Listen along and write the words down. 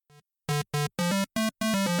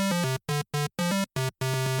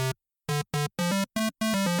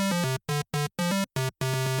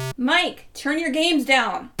Mike, turn your games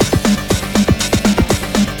down.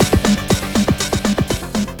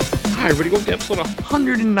 Hi, everybody. Welcome to episode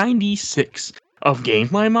 196 of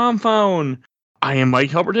Games My Mom Found. I am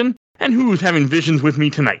Mike Helberton, and who's having visions with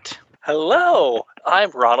me tonight? Hello,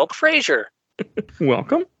 I'm Ronald Frazier.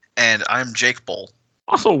 Welcome. And I'm Jake Bull.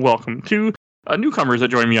 Also, welcome to newcomers that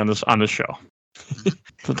join me on this show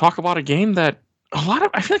to talk about a game that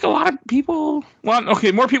I feel like a lot of people. Well,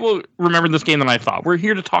 okay, more people remember this game than I thought. We're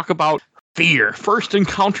here to talk about Fear: First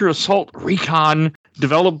Encounter Assault Recon,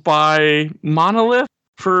 developed by Monolith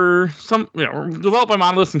developed by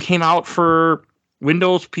Monolith and came out for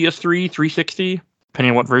Windows, PS3, 360, depending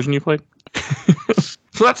on what version you played.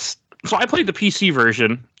 So I played the PC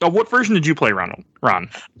version. What version did you play, Ron?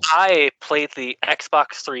 I played the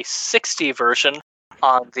Xbox 360 version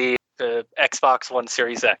on the Xbox One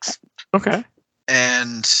Series X. Okay.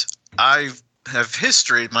 And I have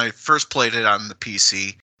history. I first played it on the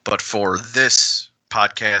PC, but for this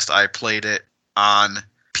podcast, I played it on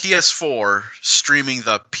PS4, streaming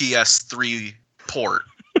the PS3 port.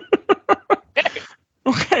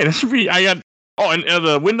 Okay, that should be. And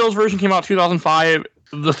the Windows version came out in 2005.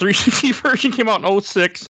 The 360 version came out in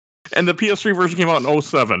 2006, and the PS3 version came out in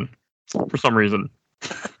 2007 for some reason.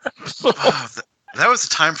 That was the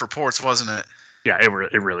time for ports, wasn't it? Yeah,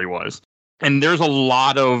 it really was. And there's a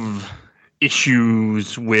lot of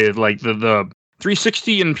issues with like the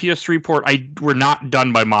 360 and PS3 port. Were not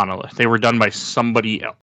done by Monolith. They were done by somebody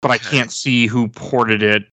else, but I can't see who ported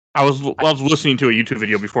it. I was listening to a YouTube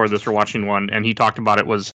video before this or watching one, and he talked about it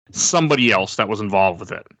was somebody else that was involved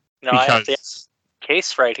with it. No, I have the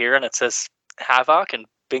case right here, and it says Havoc and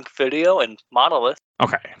Bink Video and Monolith.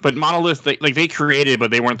 Okay, but Monolith, they created it, but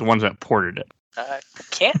they weren't the ones that ported it. I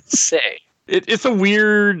can't say. It's a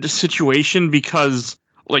weird situation because,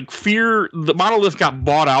 the Monolith got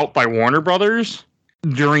bought out by Warner Brothers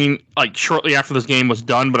shortly after this game was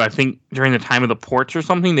done, but I think during the time of the ports or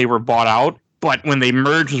something, they were bought out. But when they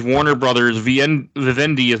merged with Warner Brothers,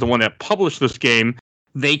 Vivendi is the one that published this game.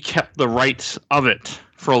 They kept the rights of it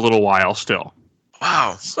for a little while still.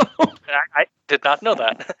 Wow. So, I did not know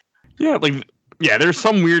that. Yeah, there's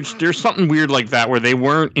something weird like that where they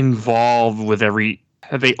weren't involved with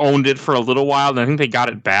they owned it for a little while, and I think they got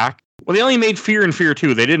it back. Well, they only made Fear and Fear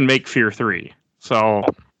 2. They didn't make Fear 3. So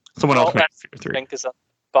someone else made Fear 3. I think is a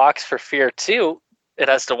box for Fear 2. It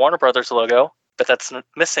has the Warner Brothers logo, but that's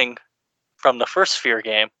missing from the first Fear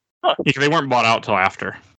game. Huh. Yeah, they weren't bought out till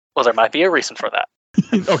after. Well, there might be a reason for that.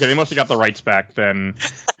 Okay, they must have got the rights back then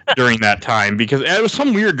during that time, because it was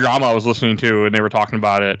some weird drama I was listening to, and they were talking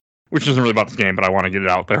about it, which isn't really about this game, but I want to get it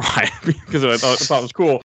out there because I thought it was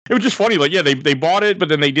cool. It was just funny, they bought it, but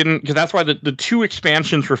then they didn't, because that's why the two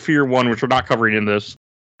expansions for Fear 1, which we're not covering in this,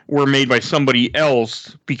 were made by somebody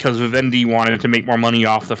else because Vivendi wanted to make more money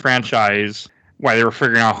off the franchise while they were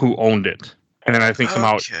figuring out who owned it. And then I think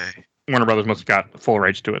somehow Warner Brothers must have got full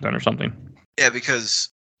rights to it then or something. Yeah, because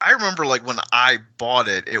I remember when I bought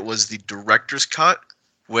it, it was the director's cut,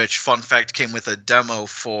 which, fun fact, came with a demo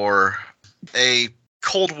for a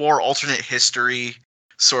Cold War alternate history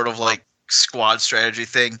sort of squad strategy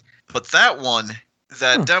thing. But that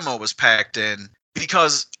demo was packed in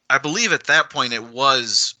because I believe at that point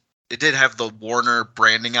it did have the Warner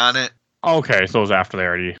branding on it. Okay, so it was after they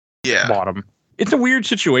already bought them. It's a weird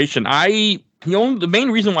situation. The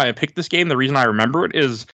main reason why I picked this game, the reason I remember it,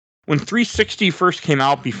 is when 360 first came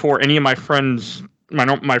out, before any of my friends,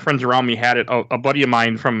 my friends around me had it, a buddy of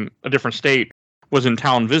mine from a different state was in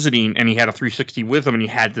town visiting, and he had a 360 with him, and he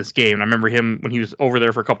had this game. And I remember him, when he was over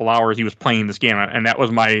there for a couple hours, he was playing this game, and that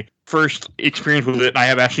was my first experience with it. I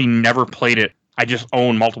have actually never played it. I just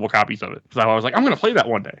own multiple copies of it. So I was like, I'm going to play that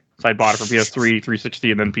one day. So I bought it for PS3,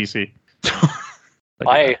 360, and then PC.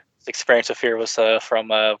 My experience with Fear was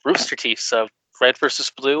from Rooster Teeth's Red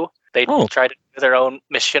vs. Blue. They tried to do their own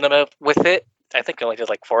machinima with it. I think they only did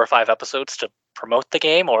 4 or 5 episodes to promote the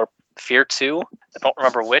game, or Fear 2. I don't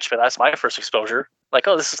remember which, but that's my first exposure.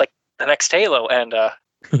 This is the next Halo, and I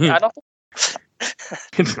don't think...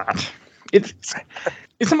 It's not.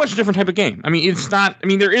 It's a much different type of game. I mean, it's not... I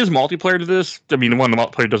mean, there is multiplayer to this. I mean, the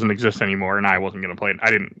multiplayer doesn't exist anymore, and I wasn't going to play it.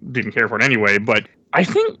 I didn't care for it anyway, but I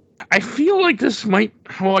feel like this might...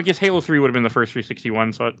 Well, I guess Halo 3 would have been the first 360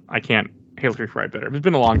 one, so I can't... Halo 3 right better. It's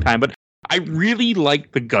been a long time, but I really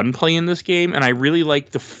like the gunplay in this game, and I really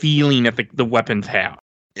like the feeling that the weapons have.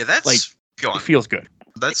 Yeah, that's... It feels good.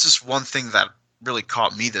 That's just one thing that really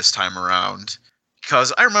caught me this time around,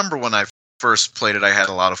 because I remember when I first played it, I had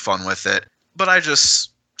a lot of fun with it, but I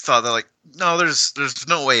just thought that no, there's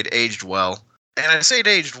no way it aged well. And I say it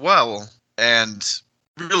aged well, and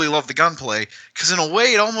really love the gunplay, because in a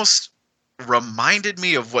way it almost reminded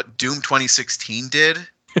me of what Doom 2016 did.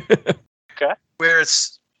 Okay. Where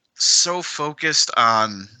it's so focused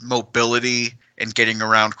on mobility and getting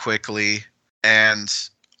around quickly, and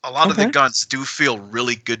a lot of the guns do feel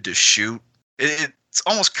really good to shoot. It's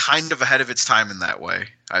almost kind of ahead of its time in that way,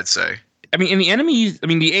 I'd say. I mean, and the enemies,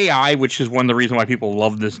 the AI, which is one of the reasons why people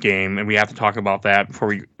love this game, and we have to talk about that before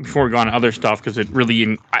we go on to other stuff, because it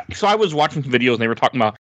really... So I was watching some videos, and they were talking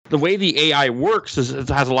about the way the AI works it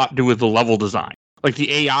has a lot to do with the level design. Like, the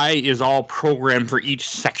AI is all programmed for each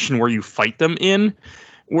section where you fight them in,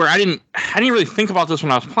 where I didn't really think about this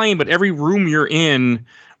when I was playing, but every room you're in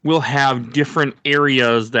will have different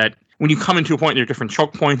areas that... When you come into a point, there are different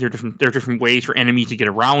choke points. There are different ways for enemies to get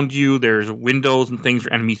around you. There's windows and things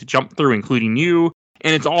for enemies to jump through, including you.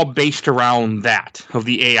 And it's all based around that, of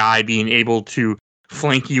the AI being able to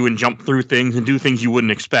flank you and jump through things and do things you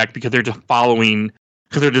wouldn't expect because they're just following,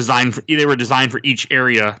 because they were designed for each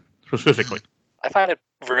area specifically. I find it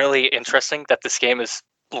really interesting that this game is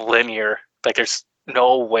linear. Like, there's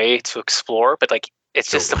no way to explore, but like it's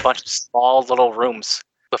just a bunch of small little rooms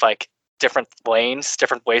with like different lanes,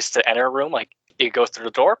 different ways to enter a room. Like, you could go through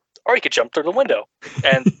the door, or you could jump through the window.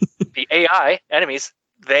 And the AI enemies,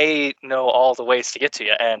 they know all the ways to get to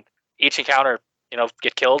you. And each encounter,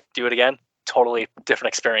 get killed, do it again. Totally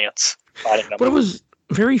different experience fighting them. But it was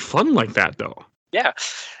very fun like that, though. Yeah,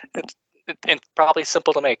 it's probably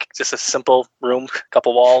simple to make. Just a simple room,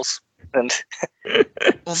 couple walls, and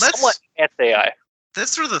somewhat advanced AI.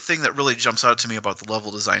 That's sort of the thing that really jumps out to me about the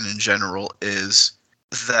level design in general is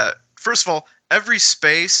that, first of all, every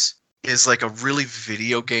space is like a really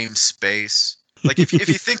video game space. Like, if you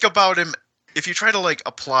think about him, if you try to like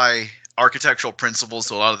apply architectural principles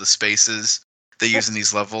to a lot of the spaces they use in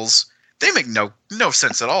these levels, they make no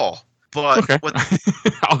sense at all. But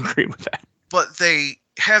I'll agree with that. But they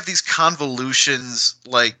have these convolutions,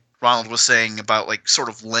 like Ronald was saying, about like sort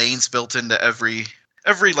of lanes built into every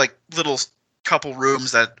like little couple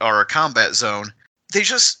rooms that are a combat zone. They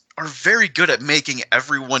just are very good at making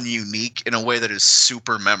everyone unique in a way that is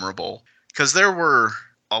super memorable. Because there were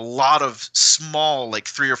a lot of small, like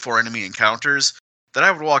 3 or 4 enemy encounters that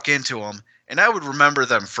I would walk into them, and I would remember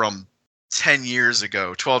them from 10 years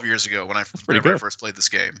ago, 12 years ago when I first played this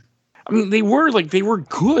game. I mean, they were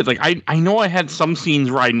good. Like, I know I had some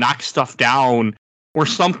scenes where I knocked stuff down where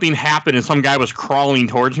something happened and some guy was crawling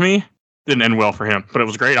towards me. Didn't end well for him, but it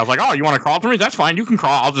was great. I was like, oh, you want to crawl to me? That's fine. You can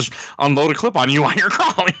crawl. I'll just unload a clip on you while you're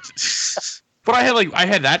crawling. But I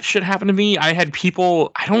had that shit happen to me. I had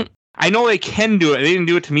people, I know they can do it. They didn't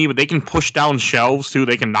do it to me, but they can push down shelves too.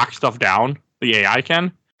 They can knock stuff down. The AI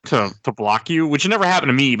can to block you, which never happened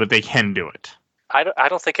to me, but they can do it. I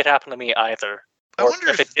don't think it happened to me either. I wonder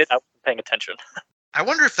if it did, I wasn't paying attention. I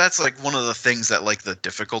wonder if that's like one of the things that like the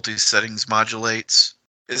difficulty settings modulates.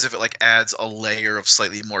 Is if it like adds a layer of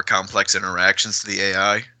slightly more complex interactions to the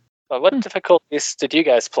AI. What difficulties did you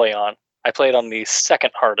guys play on? I played on the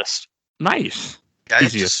second hardest. Nice. Yeah,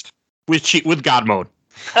 easiest. With God mode.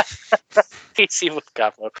 PC with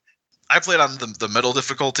God mode. I played on the middle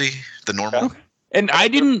difficulty, the normal. Okay. And I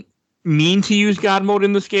didn't mean to use God mode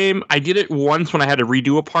in this game. I did it once when I had to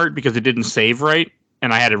redo a part because it didn't save right.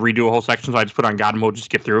 And I had to redo a whole section, so I just put on God mode just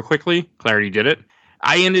to get through it quickly. I already did it.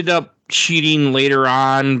 I ended up cheating later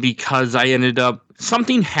on because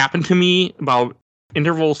something happened to me about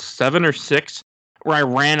interval 7 or 6 where I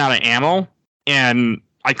ran out of ammo and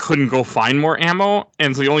I couldn't go find more ammo.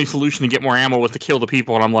 And so the only solution to get more ammo was to kill the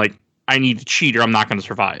people. And I'm like, I need to cheat or I'm not going to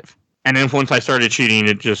survive. And then once I started cheating,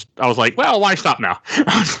 I was like, well, why stop now?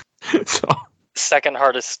 So second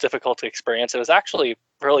hardest difficulty experience. It was actually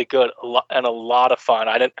really good and a lot of fun.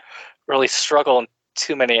 I didn't really struggle in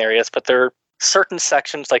too many areas, but there are certain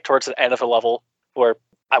sections, like towards the end of a level, where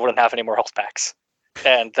I wouldn't have any more health packs,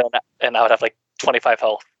 and I would have like 25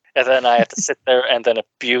 health, and then I have to sit there and then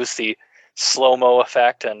abuse the slow-mo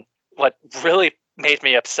effect. And what really made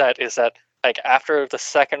me upset is that like after the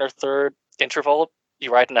second or third interval,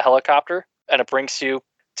 you ride in a helicopter and it brings you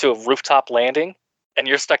to a rooftop landing, and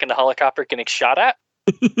you're stuck in the helicopter getting shot at.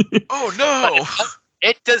 Oh no!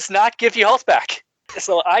 It does not give you health back.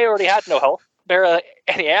 So I already had no health.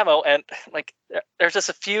 Any ammo, and like there's just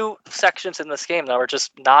a few sections in this game that were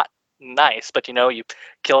just not nice, but you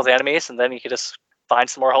kill the enemies and then you can just find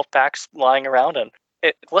some more health packs lying around, and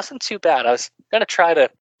it wasn't too bad. I was gonna try to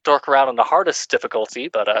dork around on the hardest difficulty,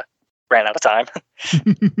 but ran out of time.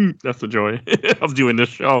 That's the joy of doing this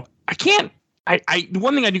show.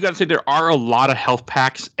 One thing I do gotta say, there are a lot of health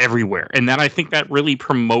packs everywhere, and I think that really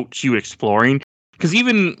promotes you exploring. Because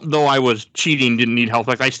even though I was cheating, didn't need health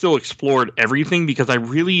packs, I still explored everything because I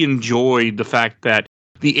really enjoyed the fact that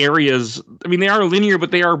the areas, I mean, they are linear,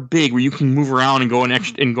 but they are big, where you can move around and go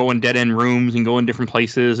in dead end rooms and go in different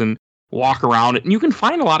places and walk around it. And you can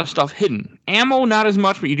find a lot of stuff hidden. Ammo, not as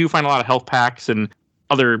much, but you do find a lot of health packs and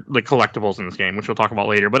other like collectibles in this game, which we'll talk about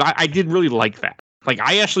later. But I did really like that. Like,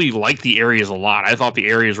 I actually liked the areas a lot. I thought the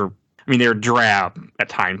areas were, I mean, they were drab at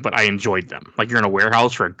times, but I enjoyed them. Like, you're in a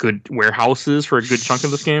warehouse for a good chunk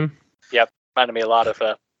of this game. Yep, reminded me a lot of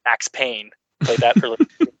Max Payne. Played that for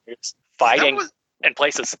years. Fighting in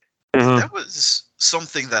places. That was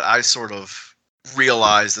something that I sort of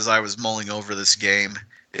realized as I was mulling over this game,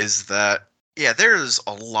 is that, yeah, there's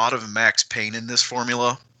a lot of Max Payne in this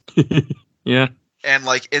formula. Yeah. And,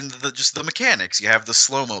 like, in just the mechanics, you have the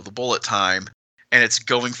slow-mo, the bullet time, and it's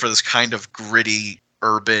going for this kind of gritty,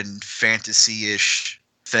 urban, fantasy-ish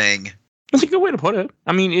thing. That's a good way to put it.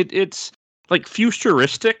 I mean, it's like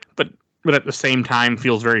futuristic, but at the same time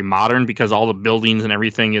feels very modern because all the buildings and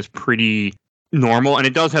everything is pretty normal. And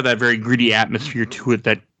it does have that very gritty atmosphere to it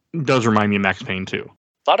that does remind me of Max Payne 2.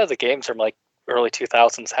 A lot of the games from like early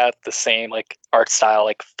 2000s had the same like art style,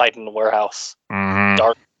 like fight in the warehouse. Mm-hmm.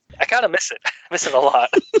 Dark. I kind of miss it. I miss it a lot.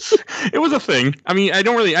 It was a thing. I mean, I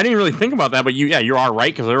didn't really think about that, but you are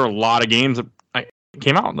right, because there were a lot of games that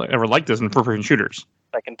came out that ever like this in first-person shooters.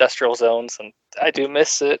 Like industrial zones, and I do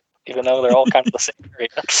miss it, even though they're all kind of the same area.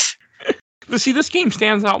 But see, this game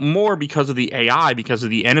stands out more because of the AI, because of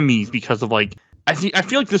the enemies, because of like, I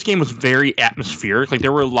feel like this game was very atmospheric. Like,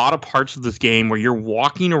 there were a lot of parts of this game where you're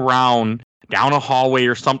walking around down a hallway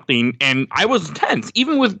or something, and I was tense,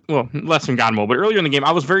 even with, well, less than God mode, but earlier in the game,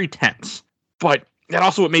 I was very tense. But that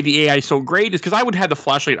also what made the AI so great is because I would have the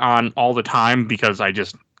flashlight on all the time because I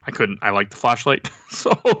liked the flashlight.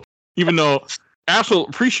 So even though I also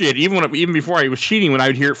appreciate it, even before I was cheating, when I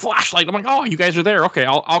would hear flashlight, I'm like, oh, you guys are there. Okay,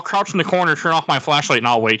 I'll crouch in the corner, turn off my flashlight, and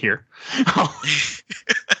I'll wait here.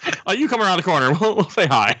 You come around the corner, we'll say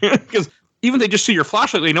hi. Because even if they just see your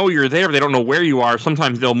flashlight, they know you're there, they don't know where you are.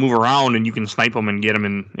 Sometimes they'll move around and you can snipe them and get them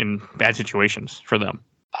in bad situations for them.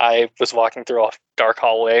 I was walking through a dark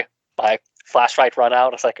hallway. My flashlight run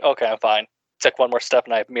out. I was like, okay, I'm fine. Took one more step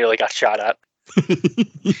and I immediately got shot at.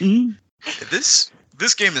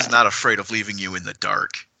 This game is not afraid of leaving you in the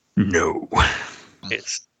dark. No.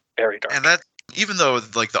 It's very dark. And that, even though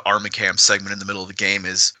like the Armacam segment in the middle of the game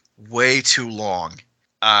is way too long,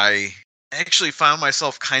 I actually found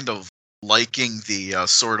myself kind of liking the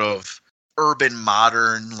sort of urban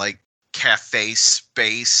modern like cafe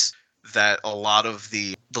space that a lot of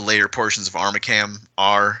the later portions of Armacam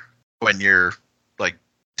are when you're like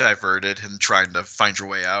diverted and trying to find your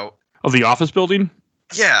way out. Of the office building?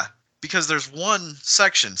 Yeah, because there's one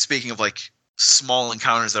section, speaking of like small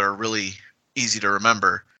encounters that are really easy to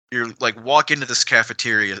remember. You're like walk into this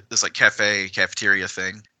cafeteria, this like cafeteria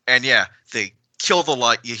thing, and yeah, they kill the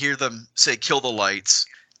light. You hear them say kill the lights,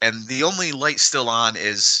 and the only light still on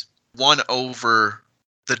is one over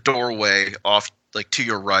the doorway off like to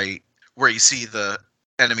your right where you see the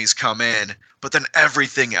enemies come in, but then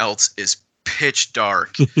everything else is pitch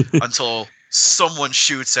dark until someone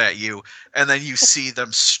shoots at you, and then you see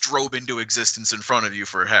them strobe into existence in front of you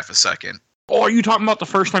for half a second. Oh, are you talking about the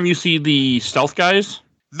first time you see the stealth guys?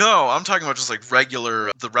 No, I'm talking about just like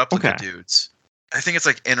the replica dudes. I think it's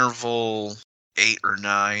like interval 8 or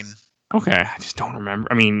 9. Okay, I just don't remember.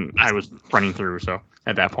 I mean, I was running through, so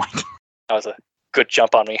at that point. That was a good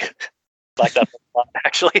jump on me. Like that a lot,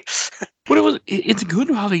 actually. But it's good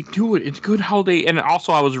how they do it. It's good how they, and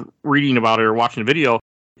also I was reading about it or watching a video,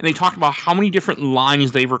 and they talked about how many different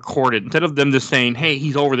lines they've recorded. Instead of them just saying, hey,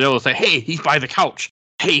 he's over there, they'll say, hey, he's by the couch.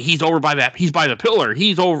 Hey, he's over by that. He's by the pillar.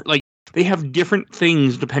 He's over, like, they have different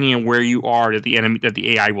things depending on where you are that the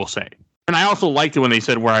AI will say. And I also liked it when they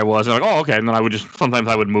said where I was. And like, oh, okay. And then sometimes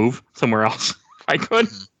I would move somewhere else if I could,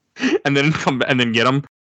 and then come and then get them.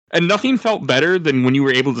 And nothing felt better than when you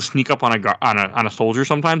were able to sneak up on a soldier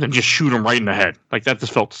sometimes and just shoot him right in the head. Like, that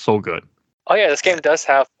just felt so good. Oh yeah, this game does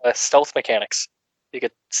have stealth mechanics. You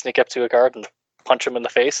could sneak up to a guard and punch him in the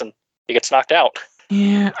face, and he gets knocked out.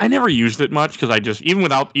 Yeah, I never used it much because I just even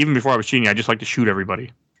before I was cheating, I just like to shoot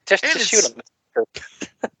everybody. Just shoot him.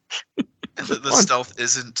 The stealth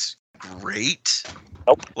isn't great.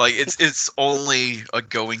 Nope. Like it's only a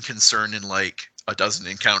going concern in like a dozen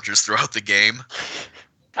encounters throughout the game.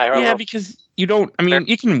 Yeah, because you don't. I mean,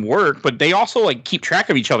 it can work, but they also like keep track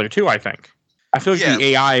of each other too. I think. I feel like the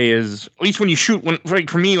AI is, at least when you shoot. Like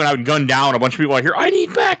for me, when I would gun down a bunch of people, I hear, "I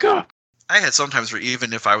need backup." I had sometimes where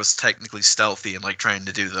even if I was technically stealthy and like trying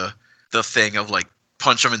to do the thing of like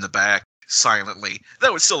punch them in the back silently,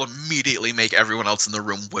 that would still immediately make everyone else in the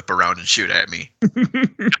room whip around and shoot at me.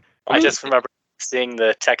 I just remember seeing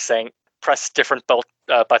the text saying, press different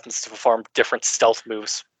buttons to perform different stealth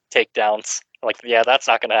moves, takedowns. Like, yeah, that's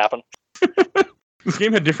not going to happen. This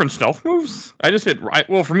game had different stealth moves? I just hit right.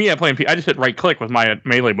 Well, for me, I just hit right click with my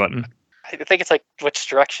melee button. I think it's like which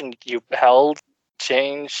direction you held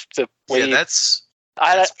changed the way. Yeah, that's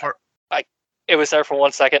part. It was there for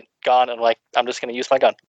 1 second, gone, and like I'm just going to use my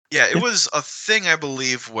gun. Yeah, it was a thing, I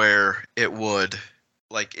believe, where it would,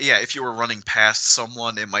 like, yeah, if you were running past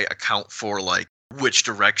someone, it might account for, like, which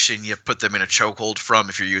direction you put them in a chokehold from,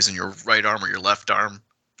 if you're using your right arm or your left arm.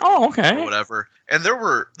 Oh, okay. Or whatever. And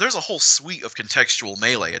there's a whole suite of contextual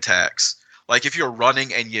melee attacks. Like, if you're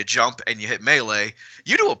running and you jump and you hit melee,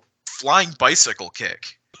 you do a flying bicycle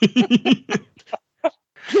kick.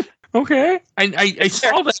 Okay. I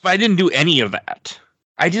saw this, but I didn't do any of that.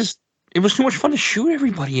 It was too much fun to shoot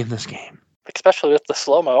everybody in this game. Especially with the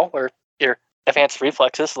slow-mo, where your advanced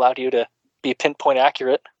reflexes allowed you to be pinpoint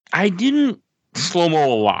accurate. I didn't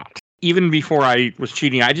slow-mo a lot. Even before I was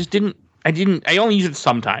cheating, I only used it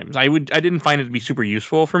sometimes. I didn't find it to be super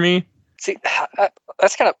useful for me. See,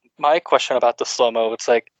 that's kind of my question about the slow-mo. It's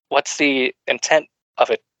like, what's the intent of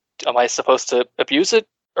it? Am I supposed to abuse it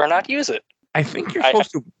or not use it? I think you're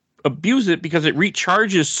supposed to abuse it because it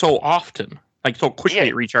recharges so often. Like, so quickly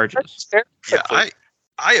it recharges. Yeah,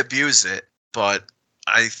 I abuse it, but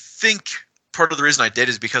I think part of the reason I did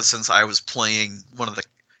is because since I was playing one of the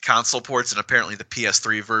console ports, and apparently the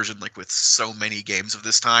PS3 version, like with so many games of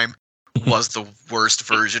this time, was the worst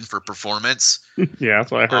version for performance. Yeah,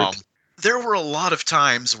 that's what I heard. There were a lot of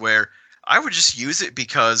times where I would just use it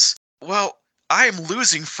because, well, I am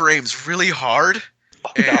losing frames really hard,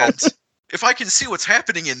 and if I can see what's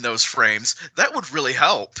happening in those frames, that would really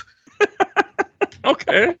help.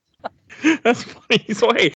 Okay. That's funny.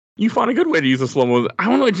 So, hey, you found a good way to use the slow-mo. I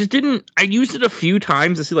don't know, it just didn't... I used it a few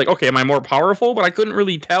times to see, like, okay, am I more powerful? But I couldn't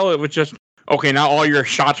really tell. It was just, okay, now all your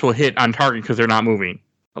shots will hit on target because they're not moving.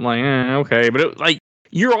 I'm like, okay. But,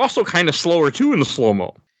 you're also kind of slower, too, in the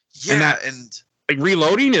slow-mo. Yeah, and like,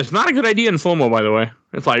 reloading is not a good idea in slow-mo, by the way.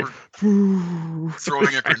 It's like...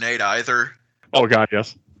 throwing a grenade either. Oh, God,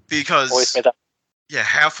 yes. Because... Yeah,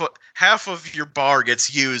 half of your bar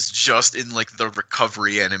gets used just in, like, the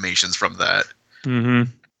recovery animations from that. Mm-hmm.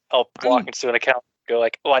 I'll walk into an account, go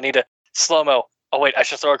like, oh, I need a slow-mo. Oh, wait, I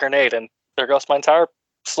should throw a grenade, and there goes my entire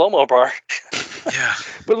slow-mo bar. Yeah.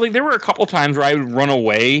 But, like, there were a couple times where I would run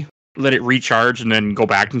away, let it recharge, and then go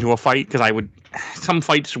back into a fight, because some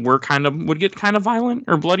fights would get kind of violent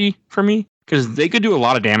or bloody for me, because they could do a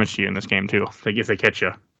lot of damage to you in this game, too, if they catch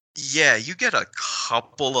you. Yeah, you get a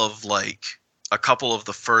couple of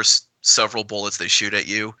the first several bullets they shoot at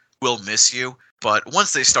you will miss you, but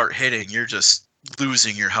once they start hitting, you're just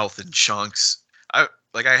losing your health in chunks. I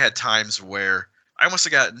had times where I must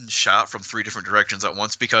have gotten shot from 3 different directions at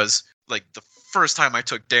once because, like, the first time I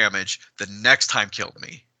took damage, the next time killed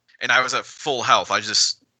me, and I was at full health.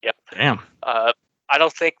 Yep. Damn. I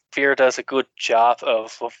don't think Fear does a good job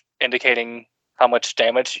of indicating how much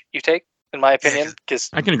damage you take, in my opinion, because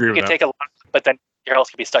I can agree with that. You can take a lot, but then your health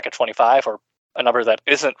can be stuck at 25 or a number that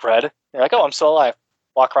isn't red. You're like, oh, I'm still alive.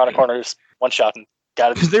 Walk around a corner, just one shot, and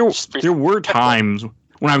got it. Because there were times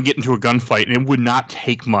when I would get into a gunfight, and it would not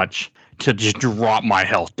take much to just drop my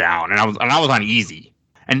health down, and I was on easy,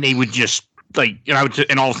 and they would just and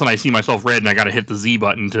all of a sudden I see myself red, and I got to hit the Z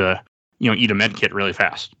button to eat a med kit really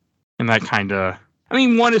fast, and that kind of. I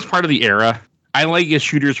mean, one is part of the era. I like as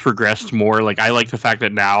shooters progressed more. Like, I like the fact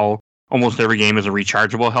that now almost every game is a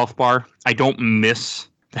rechargeable health bar. I don't miss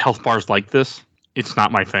the health bars like this. It's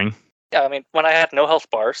not my thing. Yeah, I mean, when I had no health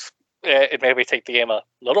bars, it made me take the game a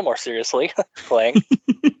little more seriously playing.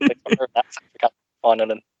 That's kind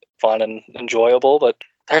of fun and enjoyable, but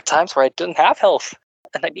there are times where I didn't have health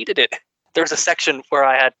and I needed it. There was a section where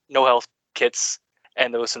I had no health kits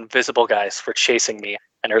and those invisible guys were chasing me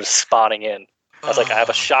and they're just spawning in. I was like, I have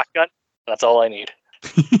a shotgun, and that's all I need.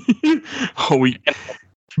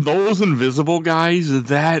 Those invisible guys,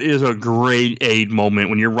 that is a great aid moment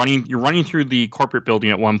when you're running through the corporate building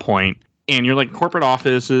at one point, and you're like corporate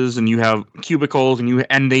offices, and you have cubicles,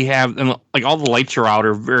 and they have like all the lights are out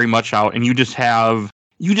or very much out, and you just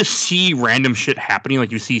see random shit happening.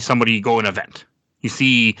 Like, you see somebody go an event, you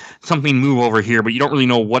see something move over here, but you don't really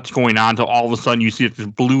know what's going on until all of a sudden you see this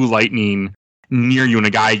blue lightning near you, and a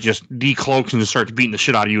guy just decloaks and just starts beating the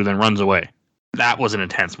shit out of you, and then runs away. That was an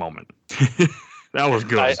intense moment. That was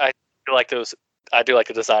good. I do like those. I do like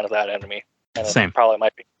the design of that enemy. And Same. Probably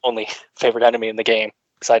might be only favorite enemy in the game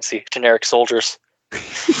besides the generic soldiers.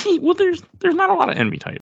 Well, there's not a lot of enemy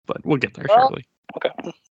type, but we'll get there shortly. Okay.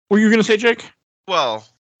 What were you gonna say, Jake? Well,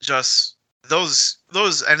 just those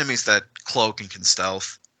enemies that cloak and can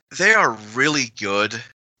stealth. They are really good,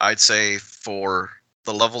 I'd say, for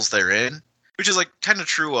the levels they're in, which is like kind of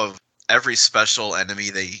true of every special enemy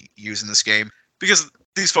they use in this game, because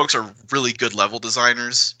these folks are really good level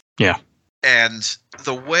designers. Yeah. And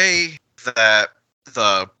the way that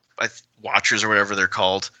the Watchers or whatever they're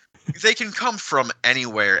called, they can come from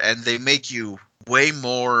anywhere, and they make you way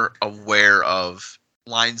more aware of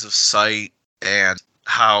lines of sight and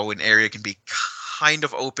how an area can be kind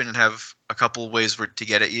of open and have a couple of ways to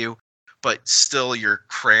get at you, but still you're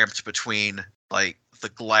cramped between like the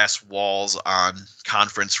glass walls on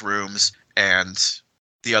conference rooms and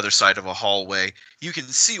the other side of a hallway. You can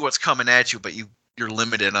see what's coming at you, but you're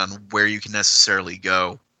limited on where you can necessarily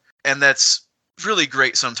go. And that's really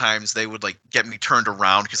great. Sometimes they would like get me turned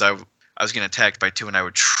around because I was getting attacked by two, and I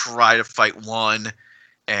would try to fight one,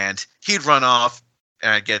 and he'd run off,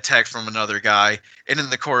 and I'd get attacked from another guy. And in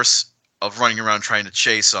the course of running around trying to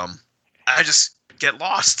chase him, I just get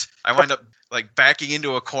lost. I wind up like backing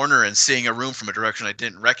into a corner and seeing a room from a direction I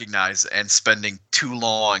didn't recognize, and spending too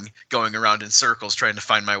long going around in circles trying to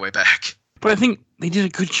find my way back. But I think they did a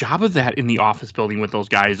good job of that in the office building with those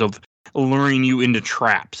guys, of luring you into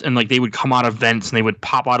traps. And like they would come out of vents and they would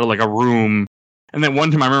pop out of like a room. And then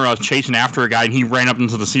one time I remember I was chasing after a guy and he ran up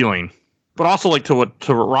into the ceiling. But also like to what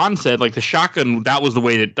Ron said, like the shotgun, that was the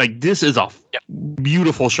way that like this is a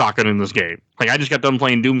beautiful shotgun in this game. Like I just got done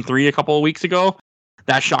playing Doom 3 a couple of weeks ago.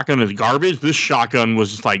 That shotgun is garbage. This shotgun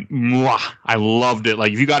was just like, mwah. I loved it.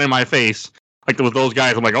 Like if you got in my face, like with those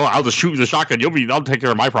guys, I'm like, oh, I'll just shoot the shotgun. I'll take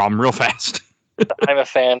care of my problem real fast. I'm a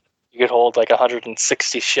fan. You could hold like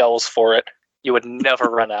 160 shells for it. You would never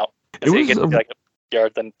run out. If you get to like a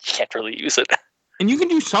yard, then you can't really use it. And you can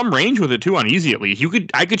do some range with it too on easy at least.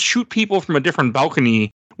 I could shoot people from a different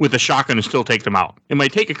balcony with a shotgun and still take them out. It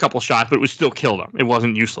might take a couple shots, but it would still kill them. It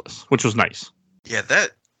wasn't useless, which was nice. Yeah,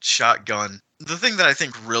 that shotgun, the thing that I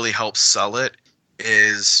think really helps sell it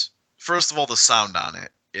is, first of all, the sound on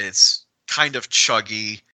it. It's kind of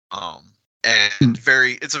chuggy, and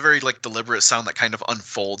it's a very like deliberate sound that kind of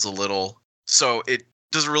unfolds a little. So it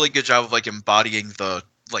does a really good job of like embodying the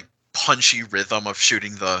like punchy rhythm of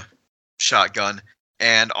shooting the shotgun.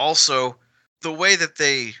 And also the way that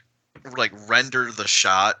they like render the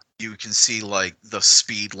shot, you can see like the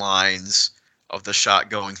speed lines of the shot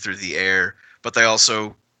going through the air, but they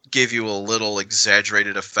also give you a little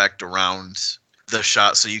exaggerated effect around the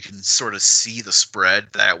shot so you can sort of see the spread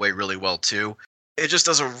that way really well too. It just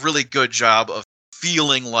does a really good job of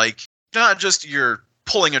feeling like not just you're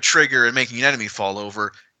pulling a trigger and making an enemy fall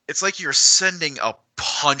over, it's like you're sending a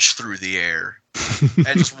punch through the air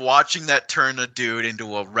and just watching that turn a dude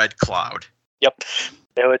into a red cloud. Yep.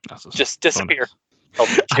 They would just disappear.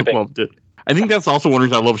 I loved it. I think that's also one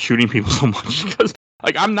reason I love shooting people so much, because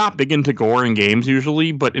like I'm not big into gore in games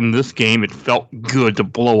usually, but in this game it felt good to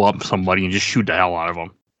blow up somebody and just shoot the hell out of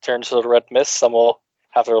them. Turns to the red mist, some will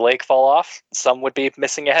have their leg fall off, some would be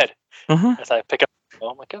missing a head. As I pick up,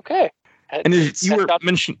 I'm like, okay. And as you were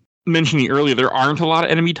mentioning earlier, there aren't a lot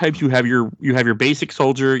of enemy types. You have your basic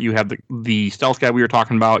soldier, you have the stealth guy we were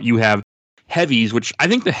talking about, you have heavies, which I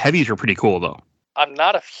think the heavies are pretty cool though. I'm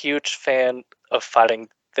not a huge fan of fighting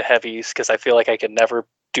the heavies because I feel like I could never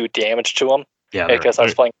do damage to them. Yeah, because I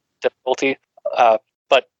was playing difficulty.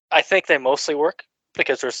 But I think they mostly work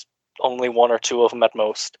because there's only one or two of them at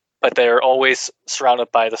most. But they're always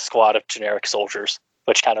surrounded by the squad of generic soldiers,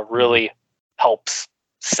 which kind of really helps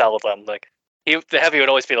sell them. Like the heavy would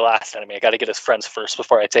always be the last enemy. I got to get his friends first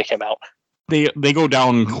before I take him out. They go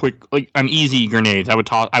down quick, like on easy grenades. I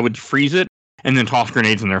would freeze it and then toss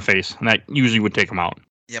grenades in their face, and that usually would take them out.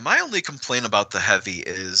 Yeah, my only complaint about the heavy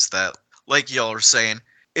is that, like y'all are saying,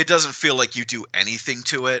 it doesn't feel like you do anything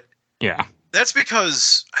to it. Yeah. That's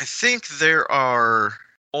because I think there are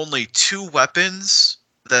only 2 weapons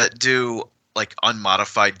that do like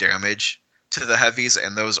unmodified damage to the heavies,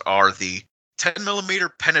 and those are the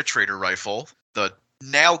 10mm penetrator rifle, the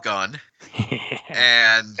nail gun,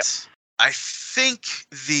 and I think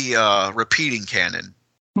the repeating cannon.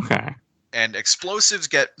 Okay. And explosives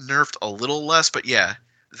get nerfed a little less, but yeah,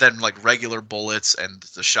 then like regular bullets, and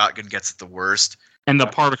the shotgun gets it the worst. And the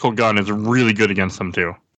particle gun is really good against them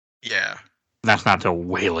too. Yeah. That's not till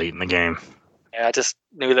way late in the game. Yeah, I just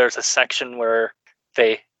knew there's a section where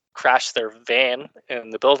they crash their van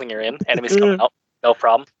in the building you're in. Enemies come out, no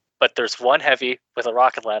problem. But there's one heavy with a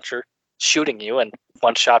rocket launcher shooting you, and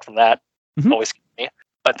one shot from that always killed me.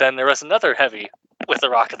 But then there was another heavy with a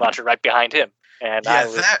rocket launcher right behind him. And I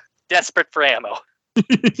was desperate for ammo.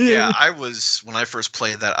 Yeah, when I first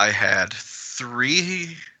played that, I had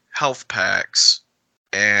 3 health packs,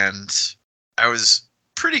 and I was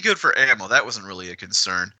pretty good for ammo. That wasn't really a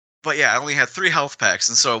concern. But yeah, I only had 3 health packs,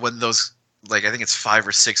 and so when those like, I think it's 5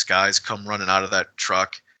 or 6 guys come running out of that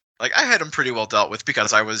truck. Like, I had them pretty well dealt with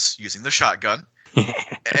because I was using the shotgun.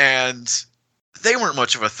 And they weren't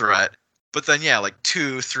much of a threat. But then, yeah, like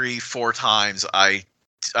 2, 3, 4 times I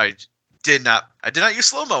did not use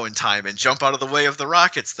slow-mo in time and jump out of the way of the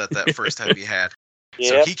rockets that first heavy had. Yep.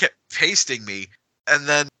 So he kept pasting me. And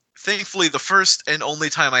then, thankfully, the first and only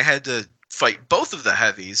time I had to fight both of the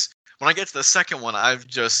heavies, when I get to the second one, I've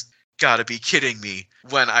just gotta be kidding me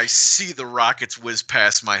when I see the rockets whiz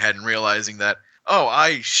past my head and realizing that, oh,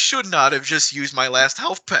 I should not have just used my last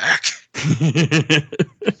health pack.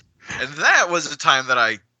 And that was the time that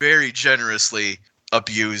I very generously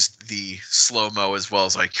abused the slow-mo as well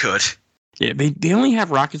as I could. Yeah, they only have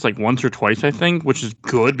rockets like once or twice, I think, which is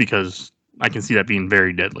good because I can see that being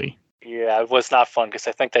very deadly. Yeah, it was not fun because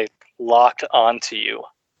I think they locked onto you.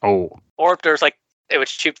 Oh. Or if there's like, it would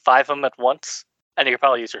shoot 5 of them at once, and you could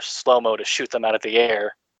probably use your slow-mo to shoot them out of the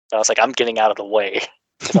air. So I was like, I'm getting out of the way.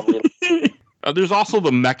 There's also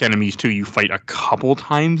the mech enemies, too, you fight a couple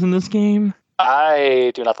times in this game.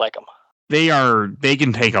 I do not like them. They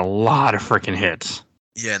can take a lot of freaking hits.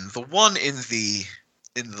 Yeah, and the one in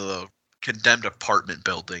the condemned apartment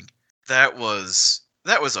building, that was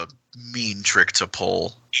a mean trick to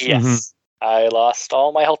pull. Yes. Mm-hmm. I lost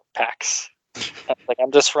all my health packs.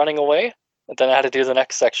 I'm just running away. And then I had to do the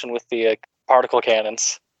next section with the particle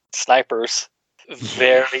cannons, snipers,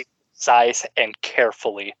 very precise and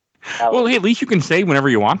carefully. Well, hey, at least you can save whenever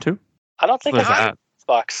you want to. I don't think I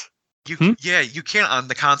Xbox. Yeah, you can on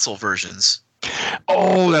the console versions.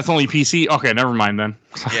 Oh, that's only PC? Okay, never mind then.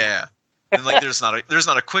 Yeah. And like there's not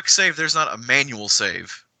a quick save, there's not a manual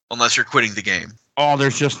save unless you're quitting the game. Oh,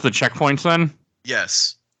 there's just the checkpoints then?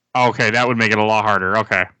 Yes. Okay, that would make it a lot harder.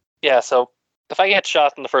 Okay. Yeah, so if I get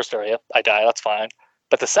shot in the first area, I die, that's fine.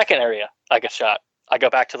 But the second area, I get shot. I go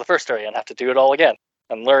back to the first area and have to do it all again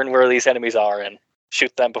and learn where these enemies are and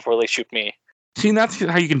shoot them before they shoot me. See, and that's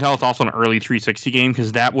how you can tell it's also an early 360 game,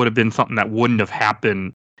 because that would have been something that wouldn't have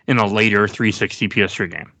happened in a later 360 PS3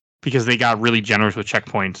 game. Because they got really generous with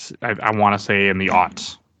checkpoints, I want to say, in the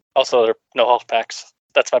aughts. Also, there are no health packs.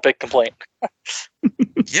 That's my big complaint.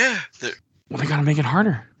 Yeah. Well, they got to make it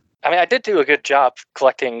harder. I mean, I did do a good job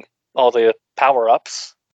collecting all the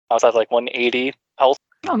power-ups. I was at like 180 health.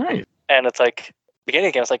 Oh, nice. And it's like, beginning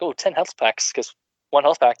of the game, it's like, 10 health packs, because one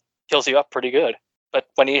health pack heals you up pretty good. But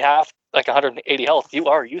when you have like 180 health, you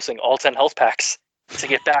are using all 10 health packs to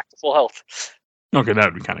get back to full health. Okay, that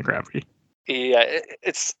would be kind of crappy. Yeah,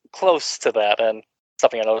 it's close to that. And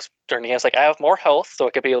something I noticed during the game is like, I have more health, so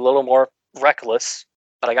it could be a little more reckless,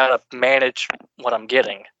 but I gotta manage what I'm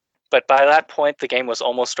getting. But by that point, the game was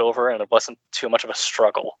almost over, and it wasn't too much of a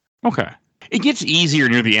struggle. Okay. It gets easier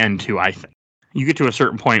near the end, too, I think. You get to a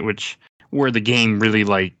certain point where the game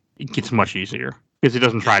really, it gets much easier. Because it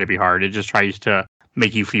doesn't try to be hard. It just tries to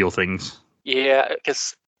make you feel things. Yeah,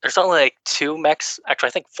 because there's only like 2 mechs. Actually,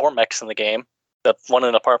 I think 4 mechs in the game. The one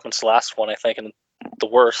in the apartment's the last one, I think, and the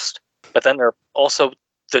worst. But then there are also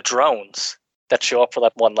the drones that show up for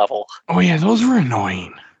that one level. Oh, yeah, those were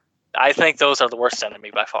annoying. I think those are the worst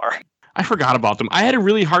enemy by far. I forgot about them. I had a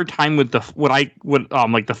really hard time with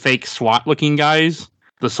the fake SWAT looking guys,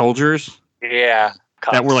 the soldiers. Yeah,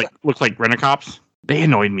 cops. That were looked like rent-a-cops. They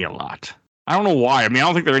annoyed me a lot. I don't know why. I mean, I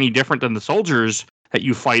don't think they're any different than the soldiers that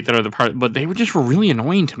you fight that are the part, but they were just really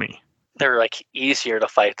annoying to me. They're like easier to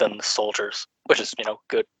fight than the soldiers, which is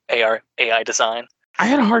good AI design. I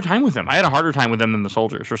had a hard time with them. I had a harder time with them than the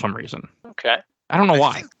soldiers for some reason. Okay. I don't know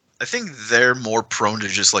why. I think they're more prone to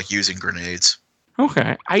just using grenades.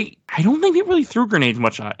 Okay. I don't think they really threw grenades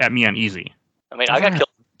much at me on easy. I mean, I got killed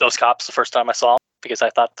those cops the first time I saw them because I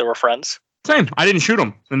thought they were friends. Same. I didn't shoot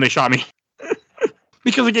them, and they shot me.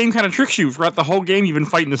 Because the game kind of tricks you. Throughout the whole game, you've been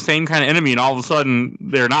fighting the same kind of enemy, and all of a sudden,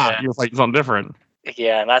 they're not. Yeah. You're fighting something different.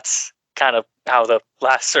 Yeah, and that's kind of how the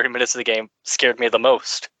last 30 minutes of the game scared me the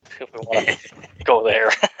most. If we want to go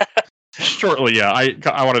there. Shortly, yeah.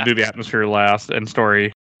 I want to do the atmosphere last and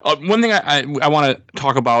story. One thing I want to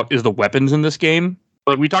talk about is the weapons in this game.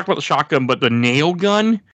 We talked about the shotgun, but the nail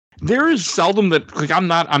gun, there is seldom that,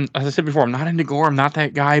 as I said before, I'm not into gore, I'm not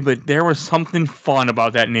that guy, but there was something fun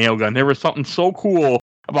about that nail gun. There was something so cool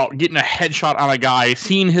about getting a headshot on a guy,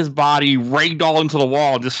 seeing his body ragdoll into the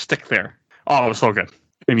wall, and just stick there. Oh, it was so good.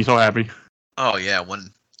 Made me so happy. Oh, yeah.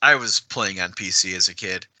 When I was playing on PC as a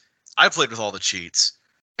kid, I played with all the cheats,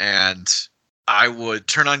 and I would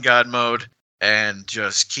turn on God mode and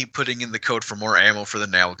just keep putting in the code for more ammo for the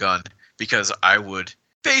nail gun, because I would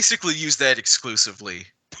basically use that exclusively.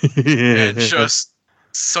 And just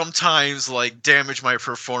sometimes damage my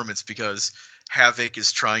performance because Havoc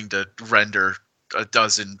is trying to render a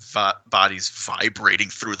dozen bodies vibrating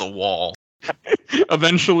through the wall.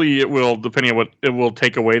 Eventually, it will, depending on what it will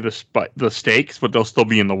take away the stakes, but they'll still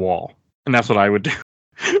be in the wall, and that's what I would do.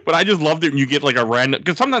 But I just loved it when you get like a random,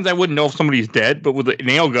 because sometimes I wouldn't know if somebody's dead, but with a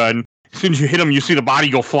nail gun, as soon as you hit him, you see the body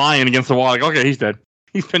go flying against the wall. Like, okay, he's dead.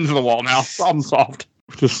 He's pinned to the wall now. Problem solved.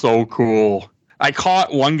 Which is so cool. I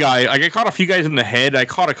caught one guy. Like, I caught a few guys in the head. I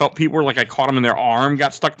caught a couple people where, like, I caught them in their arm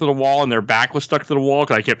got stuck to the wall and their back was stuck to the wall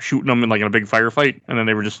because I kept shooting them in a big firefight, and then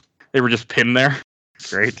they were just pinned there.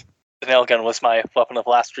 Great. The nail gun was my weapon of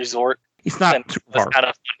last resort. It's not too powerful. It's kind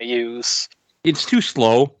of fun to use. It's too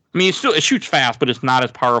slow. I mean, it shoots fast, but it's not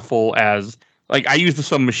as powerful as, like, I used the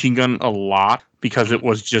submachine gun a lot because it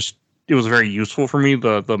was very useful for me,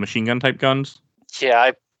 the machine gun type guns. Yeah,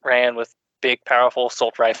 I ran with big, powerful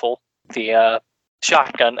assault rifle, the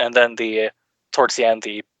shotgun, and then towards the end,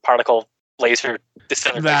 the particle laser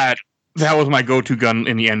disintegration. That was my go-to gun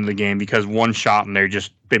in the end of the game because one shot and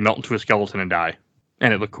they melt into a skeleton and die,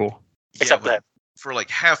 and it looked cool. Yeah, except that for like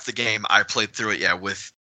half the game, I played through it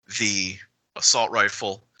with the assault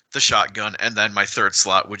rifle, the shotgun, and then my third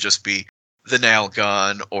slot would just be the nail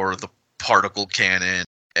gun or the particle cannon,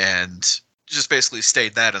 and just basically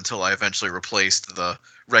stayed that until I eventually replaced the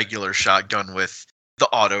regular shotgun with the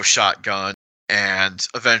auto shotgun, and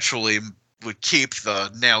eventually would keep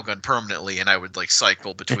the nail gun permanently, and I would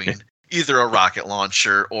cycle between either a rocket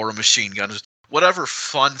launcher or a machine gun, just whatever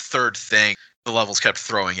fun third thing the levels kept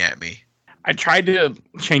throwing at me. I tried to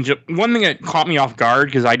change it. One thing that caught me off guard,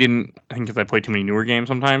 because I played too many newer games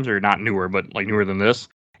sometimes, or not newer, but newer than this,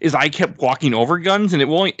 is I kept walking over guns,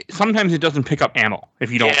 and sometimes it doesn't pick up ammo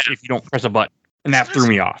if you don't press a button, and that threw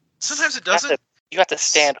me off. Sometimes it doesn't. You have to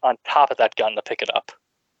stand on top of that gun to pick it up.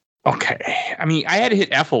 Okay. I mean, I had to hit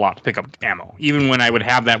F a lot to pick up ammo. Even when I would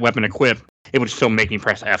have that weapon equipped, it would still make me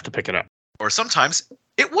press F to pick it up. Or sometimes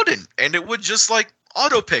it wouldn't, and it would just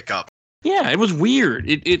auto pick up. Yeah, it was weird.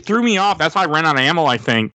 It threw me off. That's why I ran out of ammo, I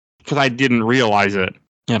think, because I didn't realize it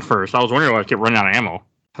at first. I was wondering why I kept running out of ammo.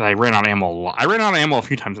 Because I ran out of ammo a lot. I ran out of ammo a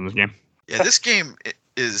few times in this game. Yeah, this game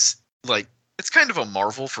is it's kind of a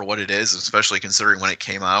marvel for what it is, especially considering when it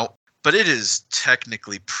came out. But it is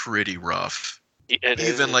technically pretty rough.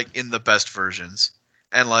 Even in the best versions.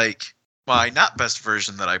 And my not best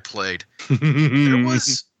version that I played,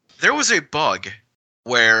 there was a bug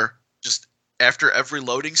where just after every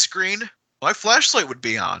loading screen, my flashlight would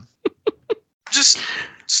be on. Just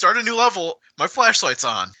start a new level, my flashlight's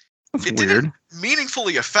on. That's it weird. Didn't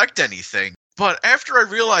meaningfully affect anything, but after I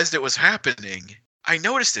realized it was happening, I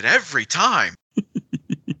noticed it every time.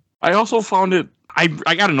 I also found it, I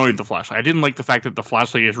got annoyed with the flashlight. I didn't like the fact that the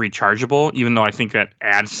flashlight is rechargeable, even though I think that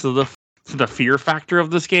adds to the fear factor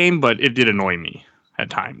of this game, but it did annoy me at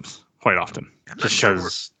times, quite often. Just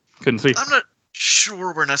because couldn't see. I'm not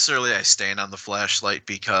sure where necessarily I stand on the flashlight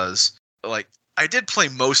because, I did play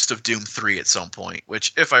most of Doom 3 at some point,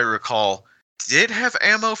 which, if I recall, did have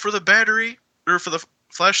ammo for the battery or for the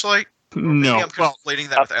flashlight. No, I'm conflating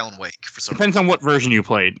that with Alan Wake for some depends reason. on what version you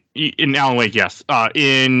played. In Alan Wake, yes.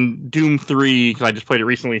 In Doom 3, because I just played it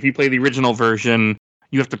recently, if you play the original version,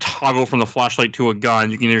 you have to toggle from the flashlight to a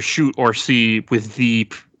gun. You can either shoot or see. With the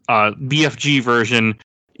BFG version,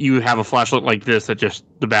 you have a flashlight like this that just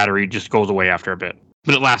the battery just goes away after a bit,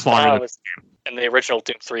 but it lasts longer. In the original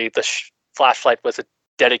Doom 3, the flashlight was a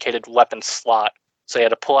dedicated weapon slot, so you had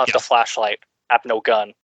to pull out the flashlight, have no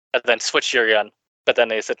gun, and then switch your gun. But then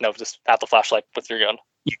they said, no, just have the flashlight with your gun.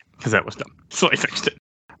 Yeah, because that was dumb. So I fixed it.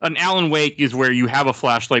 An Alan Wake is where you have a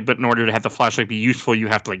flashlight, but in order to have the flashlight be useful, you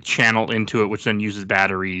have to channel into it, which then uses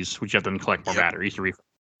batteries, which you have to then collect more batteries to refill.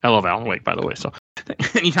 I love Alan Wake, by the way, so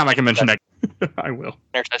anytime I can mention that, I will.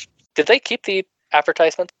 Did they keep the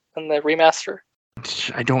advertisement in the remaster?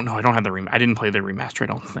 I don't know. I don't have the I didn't play the remaster, I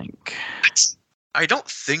don't think. I don't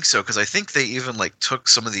think so, because I think they even took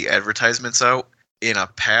some of the advertisements out in a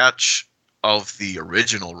patch of the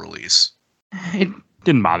original release. It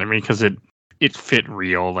didn't bother me because it fit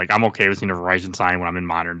real. I'm okay with seeing a Verizon sign when I'm in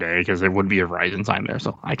modern day because there would be a Verizon sign there,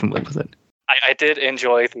 so I can live with it. I did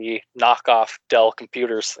enjoy the knockoff Dell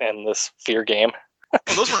computers in this Fear game.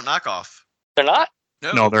 Well, those weren't knockoff. They're not?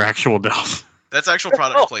 No, they're actual Dells. That's actual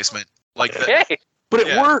product placement. Okay. But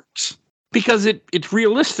it works because it's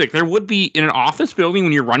realistic. There would be, in an office building,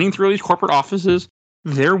 when you're running through these corporate offices,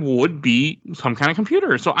 there would be some kind of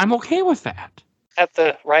computer. So I'm okay with that. At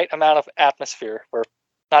the right amount of atmosphere, where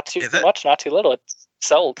not too much, not too little. It's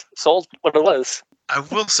sold what it was. I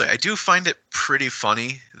will say, I do find it pretty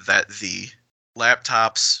funny that the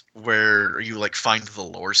laptops where you find the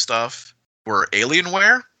lore stuff were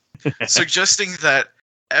Alienware, suggesting that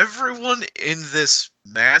everyone in this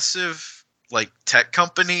massive tech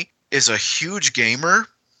company is a huge gamer,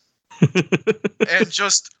 and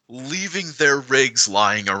just leaving their rigs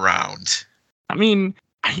lying around. I mean,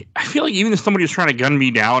 I feel like even if somebody was trying to gun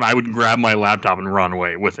me down, I would grab my laptop and run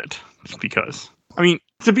away with it. Just because. I mean,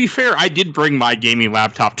 to be fair, I did bring my gaming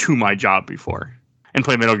laptop to my job before and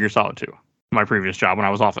play Metal Gear Solid 2. My previous job when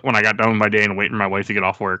I got done with my day and waiting for my wife to get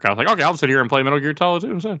off work. I was like, okay, I'll sit here and play Metal Gear Solid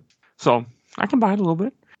 2 instead. So I can buy it a little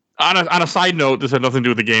bit. On a side note, this had nothing to do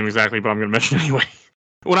with the game exactly, but I'm going to mention it anyway.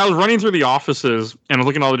 When I was running through the offices and I was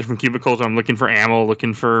looking at all the different cubicles, I'm looking for ammo,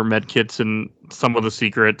 looking for med kits and some of the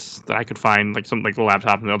secrets that I could find, like some like the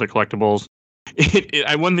laptop and the other collectibles.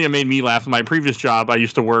 One thing that made me laugh, in my previous job, I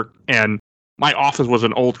used to work, and my office was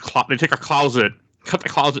an old closet. They took a closet, cut the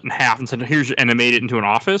closet in half, and said, and they made it into an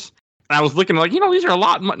office. And I was looking like, these are a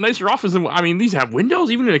lot nicer offices than, I mean, these have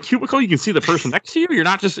windows. Even in a cubicle, you can see the person next to you. You're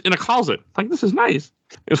not just in a closet. Like, this is nice.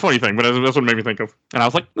 It was a funny thing, but that's what it made me think of. And I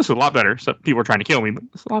was like, this is a lot better. So people were trying to kill me, but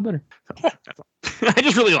this is a lot better. So, I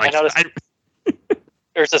just really liked it.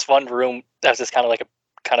 There's this one room that was just kind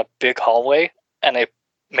of big hallway, and they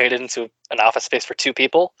made it into an office space for 2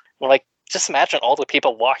 people. I'm like, just imagine all the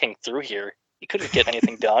people walking through here. You couldn't get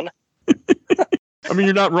anything done. I mean,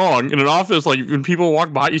 you're not wrong. In an office, like, when people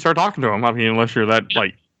walk by, you start talking to them. I mean, unless you're that,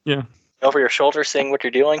 like, yeah. Over your shoulder, seeing what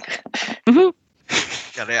you're doing.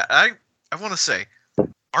 Mm-hmm. Yeah, I want to say,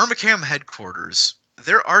 Armacam headquarters,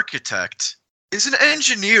 their architect is an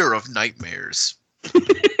engineer of nightmares.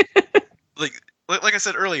 like I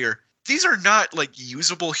said earlier, these are not, like,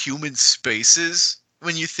 usable human spaces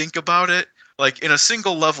when you think about it. Like, in a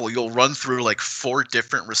single level, you'll run through, like, 4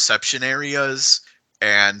 different reception areas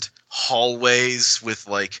and hallways with,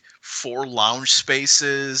 like, 4 lounge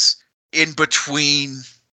spaces in between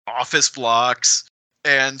office blocks.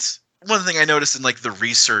 And one thing I noticed in, like, the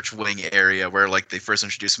research wing area where, like, they first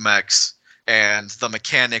introduced mechs, and the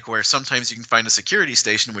mechanic where sometimes you can find a security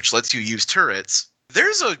station which lets you use turrets,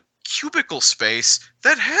 there's a cubicle space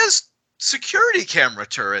that has security camera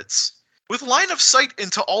turrets with line of sight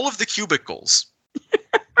into all of the cubicles.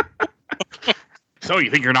 So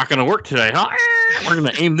you think you're not going to work today, huh? We're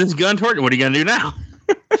going to aim this gun toward you. What are you going to do now?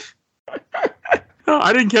 Oh,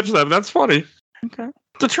 I didn't catch that. That's funny. Okay.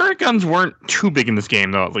 The turret guns weren't too big in this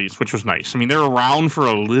game, though, at least, which was nice. I mean, they're around for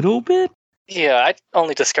a little bit. Yeah, I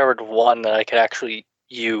only discovered one that I could actually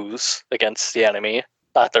use against the enemy.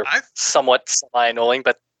 Thought they're somewhat semi-annoying,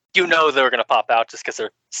 but they were going to pop out just because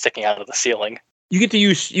they're sticking out of the ceiling. You get to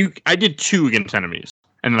use... I did 2 against enemies,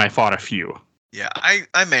 and then I fought a few. Yeah, I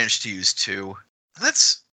managed to use 2.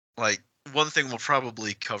 That's, like, one thing we'll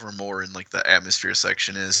probably cover more in, like, the atmosphere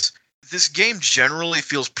section is this game generally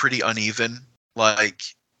feels pretty uneven. Like,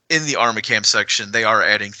 in the Armacam section, they are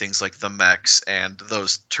adding things like the mechs and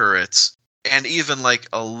those turrets, and even, like,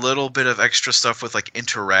 a little bit of extra stuff with, like,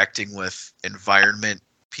 interacting with environment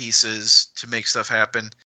pieces to make stuff happen.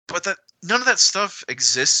 But none of that stuff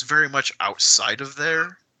exists very much outside of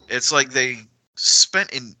there. It's like they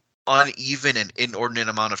spent an uneven and inordinate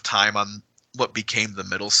amount of time on what became the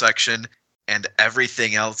middle section, and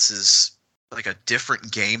everything else is like a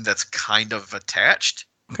different game that's kind of attached.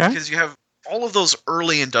 Okay. Because you have all of those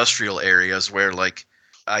early industrial areas where, like,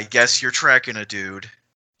 I guess you're tracking a dude.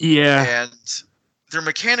 Yeah. And they're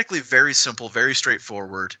mechanically very simple, very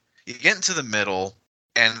straightforward. You get into the middle,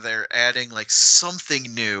 and they're adding, like, something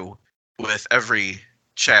new with every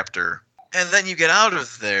chapter. And then you get out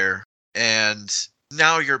of there, and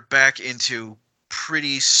now you're back into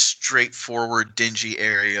pretty straightforward, dingy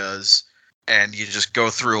areas, and you just go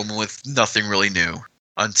through them with nothing really new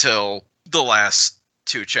until the last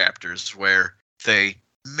 2 chapters, where they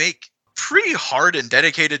make pretty hard and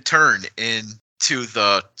dedicated turn into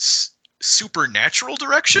the supernatural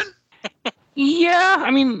direction. Yeah,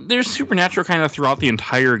 I mean, there's supernatural kind of throughout the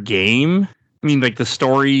entire game. I mean, like, the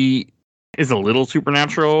story is a little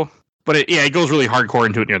supernatural, but it goes really hardcore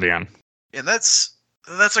into it near the end. And that's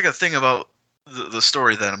like a thing about the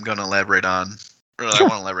story that I'm going to elaborate on, or that Sure. I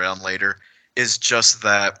want to elaborate on later, is just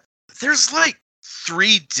that there's, like,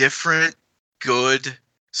 3 different good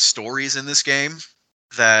stories in this game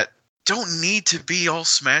that don't need to be all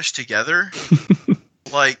smashed together.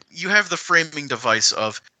 Like, you have the framing device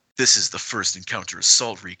of, this is the first encounter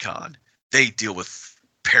assault recon. They deal with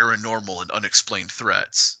paranormal and unexplained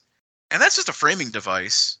threats. And that's just a framing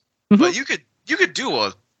device. Mm-hmm. But you could do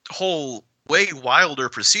a whole way wilder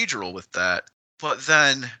procedural with that. But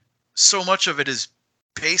then so much of it is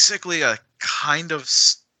basically a kind of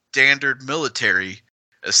standard military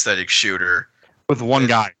aesthetic shooter. With one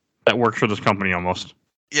guy that works for this company almost.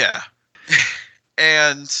 Yeah.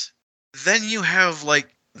 And then you have,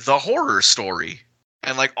 like, the horror story.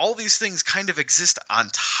 And, like, all these things kind of exist on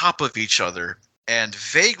top of each other and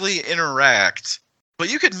vaguely interact,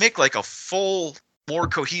 But you could make like a full, more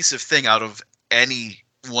cohesive thing out of any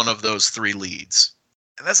one of those 3 leads.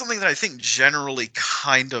 And that's something that I think generally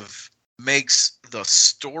kind of makes the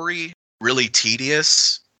story really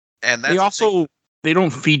tedious. And that's they don't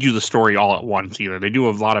feed you the story all at once either. They do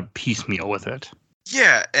a lot of piecemeal with it.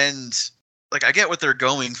 Yeah, and like I get what they're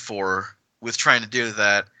going for with trying to do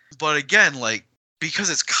that. But again, like, because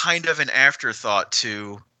it's kind of an afterthought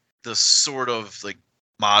to the sort of like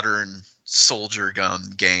modern soldier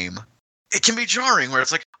gun game, it can be jarring where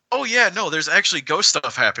it's like, oh yeah, no, there's actually ghost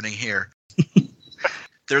stuff happening here.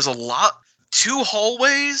 There's 2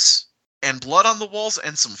 hallways and blood on the walls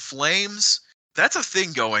and some flames. That's a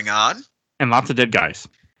thing going on. And lots of dead guys.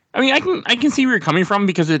 I mean, I can see where you're coming from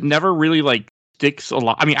because it never really like sticks a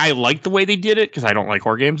lot. I mean, I like the way they did it because I don't like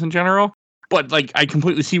horror games in general. But like, I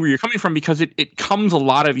completely see where you're coming from because it comes a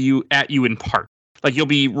lot of you at you in part. Like you'll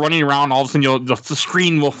be running around, all of a sudden the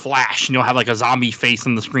screen will flash and you'll have like a zombie face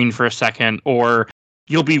on the screen for a second, or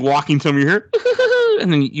you'll be walking somewhere here,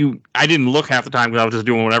 and then I didn't look half the time because I was just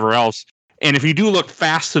doing whatever else. And if you do look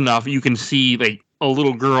fast enough, you can see like a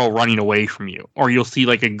little girl running away from you, or you'll see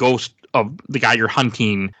like a ghost of the guy you're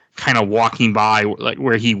hunting kind of walking by like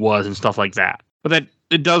where he was and stuff like that. But that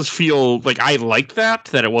it does feel like I liked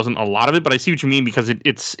that it wasn't a lot of it, but I see what you mean because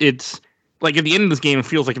it's like at the end of this game, it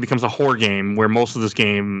feels like it becomes a horror game where most of this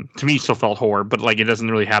game to me still felt horror, but like it doesn't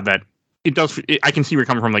really have that. I can see where you're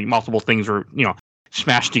coming from, like multiple things were,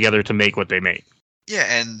 smashed together to make what they made. Yeah.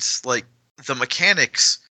 And like the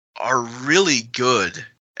mechanics are really good.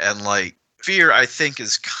 And like Fear, I think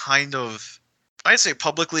is kind of, I'd say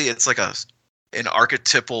publicly, it's like an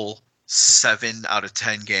archetypal 7 out of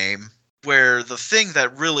 10 game where the thing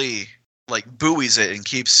that really like buoys it and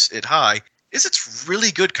keeps it high is its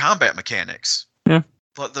really good combat mechanics. Yeah.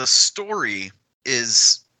 But the story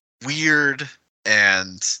is weird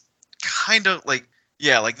and kind of like,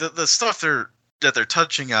 yeah, like the stuff that they're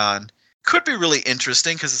touching on could be really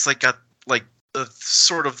interesting because it's like got like the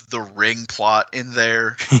sort of the Ring plot in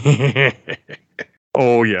there.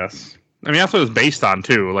 Oh yes. I mean, that's what it was based on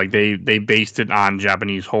too. Like they based it on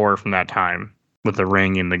Japanese horror from that time with the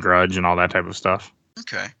Ring and the Grudge and all that type of stuff.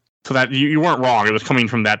 Okay. So that you weren't wrong. It was coming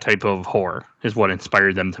from that type of horror is what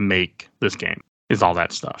inspired them to make this game, is all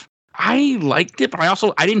that stuff. I liked it, but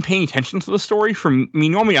I didn't pay any attention to the story. For me,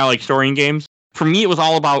 normally I like story in games. For me, it was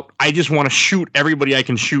all about, I just want to shoot everybody I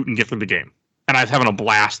can shoot and get through the game. And I was having a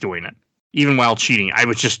blast doing it, even while cheating.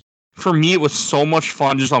 For me, it was so much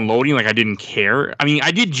fun just unloading, like I didn't care. I mean,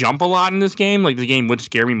 I did jump a lot in this game. Like the game would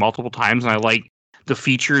scare me multiple times, and I like the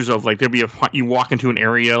features of like you walk into an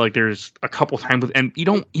area, like there's a couple times with, and you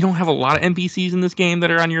don't have a lot of NPCs in this game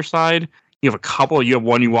that are on your side. You have a couple. You have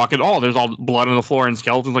one. You walk in. Oh, there's all blood on the floor and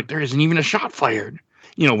skeletons. Like there isn't even a shot fired.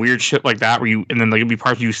 Weird shit like that. And then there'll be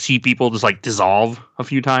parts where you see people just like dissolve a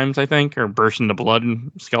few times, I think, or burst into blood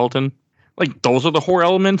and skeleton. Like those are the horror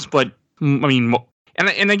elements. But I mean,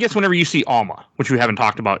 and I guess whenever you see Alma, which we haven't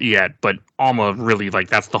talked about yet, but Alma really like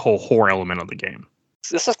that's the whole horror element of the game.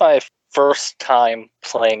 This is my first time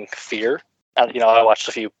playing Fear. And, I watched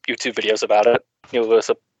a few YouTube videos about it. It was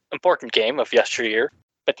an important game of yesteryear.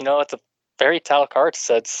 But, at the very title card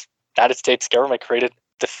says United States government created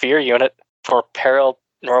the Fear unit for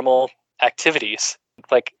paranormal activities.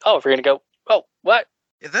 Like, oh, we're going to go, oh, what?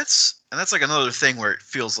 Yeah, that's like another thing where it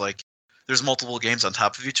feels like there's multiple games on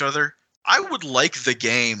top of each other. I would like the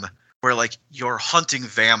game where, like, you're hunting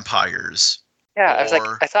vampires. Yeah, I was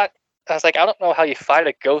like, I don't know how you fight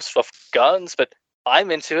a ghost with guns, but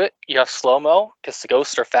I'm into it. You have slow-mo, because the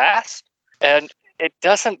ghosts are fast, and it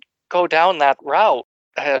doesn't go down that route,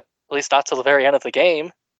 at least not till the very end of the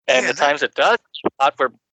game. And the times it does,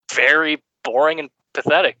 were very boring and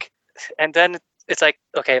pathetic. And then it's like,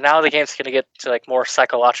 okay, now the game's going to get to like more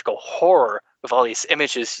psychological horror with all these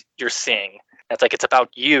images you're seeing. And it's like, it's about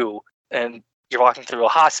you, and you're walking through a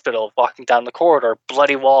hospital, walking down the corridor,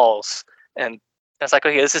 bloody walls, and it's like,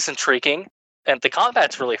 okay, this is intriguing, and the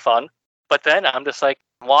combat's really fun, but then I'm just like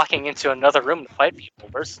walking into another room to fight people.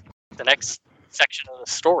 Where's the next section of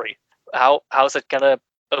the story? How's it gonna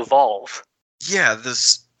evolve? Yeah,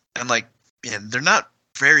 they're not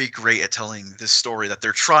very great at telling this story that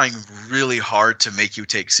they're trying really hard to make you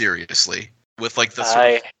take seriously. With like the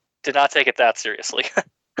I did not take it that seriously.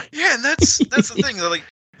 Yeah, and that's the thing. Like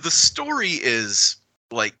the story is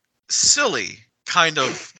like silly, kind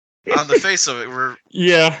of. On the face of it,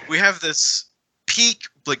 we have this peak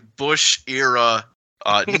like Bush era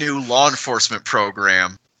new law enforcement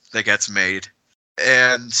program that gets made,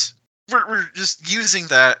 and we're just using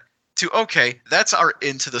that to that's our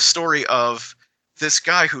into the story of this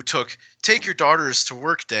guy who took Take Your Daughters to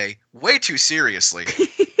Work Day way too seriously.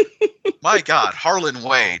 My God, Harlan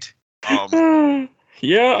Wade.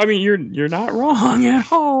 Yeah, I mean you're not wrong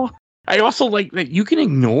at all. I also like that you can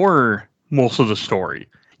ignore most of the story.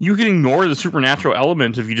 You can ignore the supernatural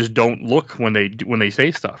elements if you just don't look when they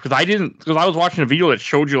say stuff. Because I was watching a video that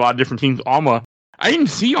showed you a lot of different teams. Alma, I didn't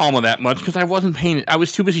see Alma that much because I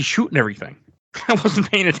was too busy shooting everything. I wasn't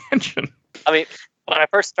paying attention. I mean, when I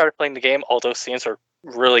first started playing the game, all those scenes were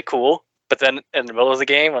really cool. But then in the middle of the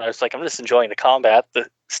game, when I was like, I'm just enjoying the combat, the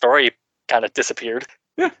story kind of disappeared.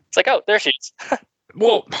 Yeah. It's like, oh, there she is.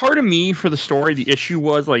 Well, part of me for the story, the issue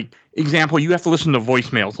was like, example, you have to listen to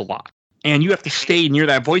voicemails a lot. And you have to stay near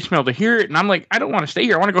that voicemail to hear it. And I'm like, I don't want to stay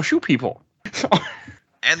here. I want to go shoot people.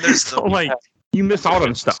 And there's you miss out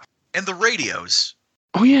on stuff. And the radios.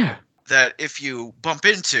 Oh, yeah. That if you bump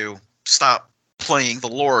into, stop playing the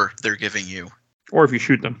lore they're giving you. Or if you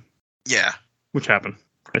shoot them. Yeah. Which happened.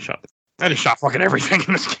 I just shot fucking everything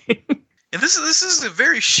in this game. And this is a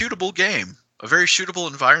very shootable game. A very shootable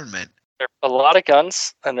environment. There's a lot of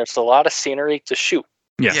guns, and there's a lot of scenery to shoot.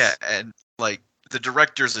 Yes. Yeah, and like the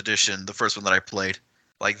Director's Edition, the first one that I played,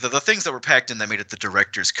 like the things that were packed in that made it the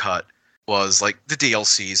Director's Cut was like the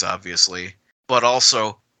DLCs, obviously, but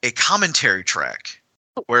also a commentary track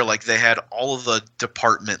where like they had all of the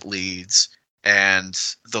department leads and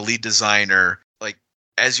the lead designer, like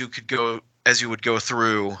as you would go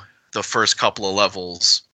through the first couple of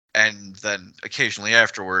levels, and then occasionally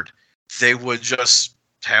afterward, they would just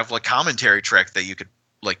have like commentary track that you could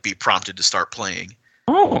like be prompted to start playing.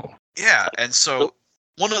 Oh. Yeah, and so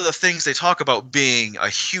one of the things they talk about being a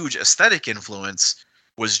huge aesthetic influence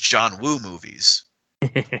was John Woo movies.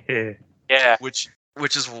 Yeah. Which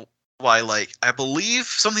is why, like, I believe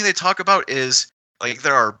something they talk about is, like,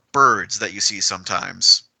 there are birds that you see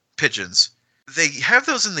sometimes. Pigeons. They have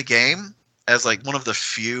those in the game as, like, one of the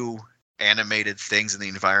few animated things in the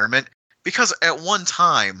environment. Because at one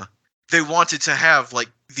time, they wanted to have, like,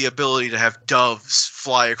 the ability to have doves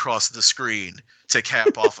fly across the screen to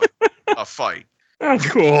cap off a fight. That's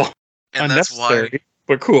cool. And that's why,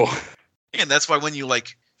 but cool. And that's why when you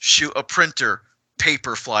like shoot a printer,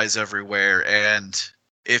 paper flies everywhere, and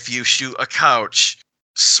if you shoot a couch,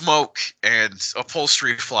 smoke and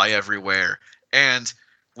upholstery fly everywhere. And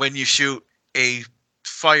when you shoot a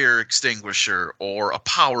fire extinguisher or a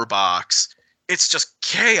power box, it's just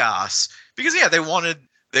chaos. Because yeah, they wanted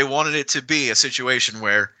it to be a situation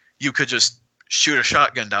where you could just shoot a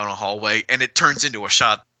shotgun down a hallway, and it turns into a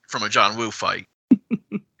shot from a John Woo fight.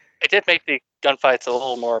 It did make the gunfights a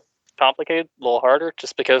little more complicated, a little harder,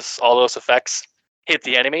 just because all those effects hit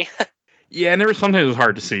the enemy. Yeah, and there was sometimes it was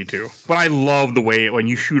hard to see, too. But I love the way when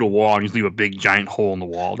you shoot a wall and you leave a big, giant hole in the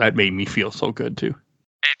wall. That made me feel so good, too.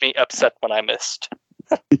 Made me upset when I missed.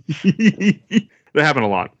 That happened a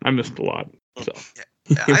lot. I missed a lot. So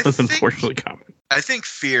yeah, it was unfortunately common. I think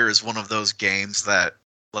Fear is one of those games that,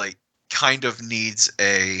 like, kind of needs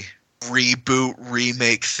a reboot,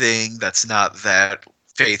 remake thing that's not that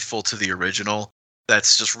faithful to the original.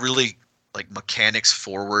 That's just really, like, mechanics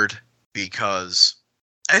forward, because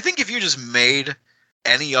I think if you just made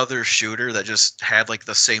any other shooter that just had, like,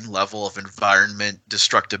 the same level of environment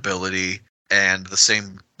destructibility and the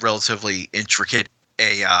same relatively intricate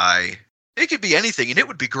AI, it could be anything, and it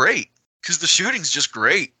would be great, because the shooting's just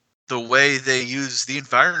great. The way they use the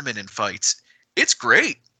environment in fights, it's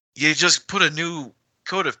great. You just put a new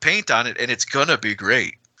coat of paint on it, and it's gonna be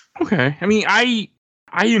great. Okay. I mean, I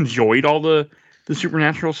enjoyed all the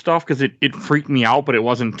supernatural stuff because it freaked me out, but it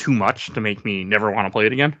wasn't too much to make me never want to play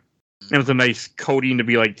it again. It was a nice coating to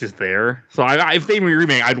be like just there. So if they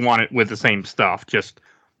remake, I'd want it with the same stuff, just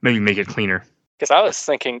maybe make it cleaner. Because I was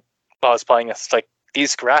thinking while I was playing this, like,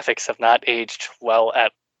 these graphics have not aged well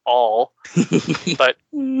at all. But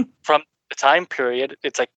from the time period,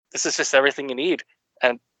 it's like, this is just everything you need.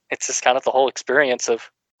 And it's just kind of the whole experience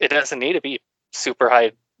of, it doesn't need to be super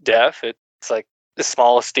high def. It's like the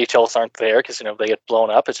smallest details aren't there because, they get blown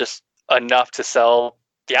up. It's just enough to sell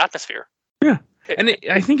the atmosphere. Yeah. And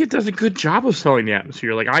I think it does a good job of selling the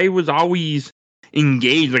atmosphere. Like, I was always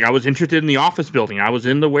engaged. Like, I was interested in the office building. I was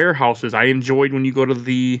in the warehouses. I enjoyed when you go to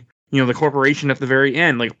the corporation at the very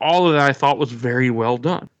end. Like, all of that I thought was very well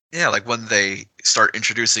done. Yeah, like when they start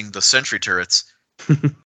introducing the sentry turrets.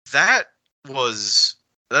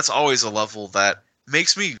 That's always a level that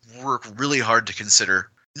makes me work really hard to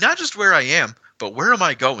consider not just where I am, but where am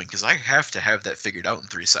I going? Because I have to have that figured out in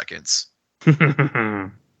 3 seconds.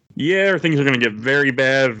 Yeah, things are going to get very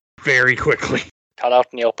bad very quickly. Caught out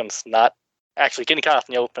in the open is not... Actually, getting caught out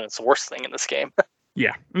in the open is the worst thing in this game.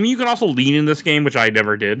 Yeah. I mean, you can also lean in this game, which I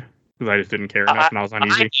never did, because I just didn't care enough and I was on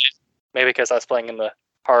easy. Maybe because I was playing in the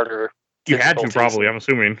harder... You had to, probably, I'm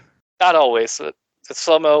assuming. Not always. The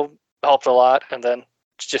slow-mo helped a lot, and then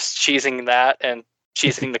just cheesing that and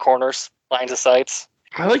cheesing the corners, lines of sights.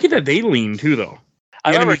 I like it that they lean too, though.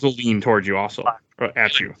 The enemies will lean towards you also, or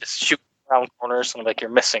at you. Just shoot around corners, and I'm like, you're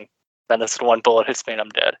missing. Then this one bullet hits me, and I'm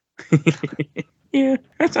dead. Yeah,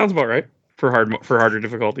 that sounds about right for harder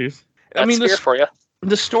difficulties. That's fair for you.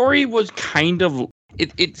 The story was kind of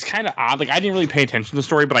it's kind of odd. Like, I didn't really pay attention to the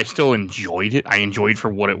story, but I still enjoyed it. I enjoyed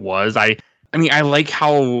for what it was. I mean, I like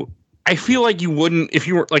how I feel like you wouldn't if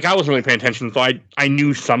you were like I wasn't really paying attention, so I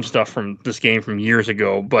knew some stuff from this game from years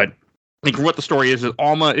ago, but like what the story is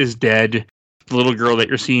Alma is dead. The little girl that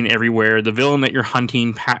you're seeing everywhere, the villain that you're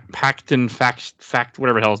hunting, Paxton Fact,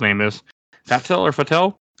 whatever the hell his name is,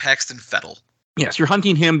 Fatel? Paxton Fettel. Yes, you're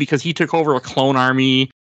hunting him because he took over a clone army,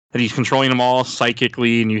 that he's controlling them all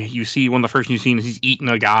psychically, and you see one of the first you've seen is he's eating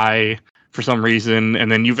a guy for some reason,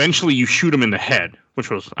 and then eventually you shoot him in the head, which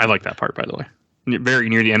was, I like that part, by the way. Very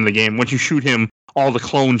near the end of the game. Once you shoot him, all the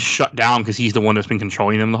clones shut down because he's the one that's been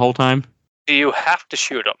controlling them the whole time. Do you have to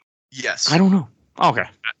shoot him? Yes. I don't know. Okay.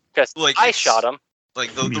 Because I shot him.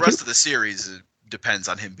 Like the rest of the series depends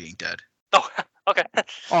on him being dead. Oh, okay.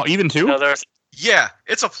 Oh, even 2? No, yeah,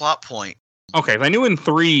 it's a plot point. Okay, I knew in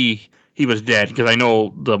 3 he was dead because I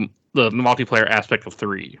know the multiplayer aspect of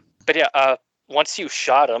 3. But yeah, once you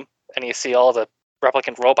shot him and you see all the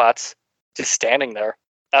replicant robots just standing there,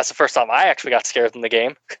 that's the first time I actually got scared in the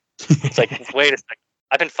game. It's like, wait a second.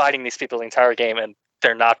 I've been fighting these people the entire game and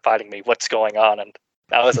they're not fighting me. What's going on? And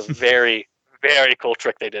that was a very, very cool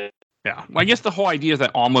trick they did. Yeah, well, I guess the whole idea is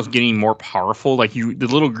that Alma's getting more powerful. Like the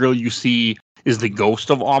little girl you see is the ghost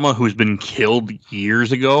of Alma, who's been killed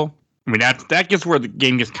years ago. I mean, that gets where the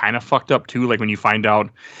game gets kind of fucked up too. Like when you find out,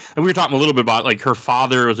 and we were talking a little bit about like her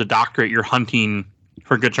father was a doctor that you're hunting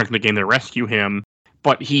for a good chunk of the game to rescue him,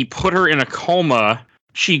 but he put her in a coma.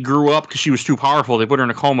 She grew up because she was too powerful. They put her in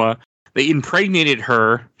a coma. They impregnated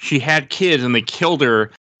her. She had kids, and they killed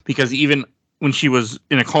her because even when she was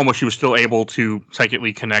in a coma, she was still able to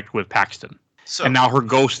psychically connect with Paxton. So, and now her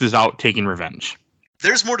ghost is out taking revenge.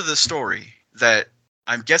 There's more to this story that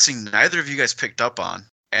I'm guessing neither of you guys picked up on,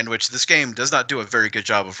 and which this game does not do a very good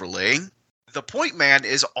job of relaying. The Point Man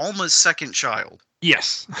is Alma's second child.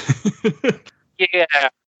 Yes. Yeah.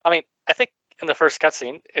 I mean, I think in the first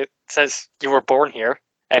cutscene, it says you were born here,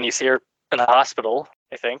 and you see her in a hospital,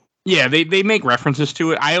 I think. Yeah, they make references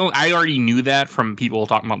to it. I already knew that from people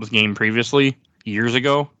talking about this game previously, years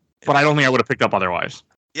ago, but I don't think I would have picked up otherwise.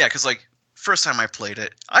 Yeah, because, like, first time I played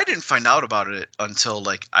it, I didn't find out about it until,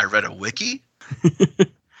 like, I read a wiki.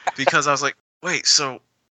 Because I was like, wait, so,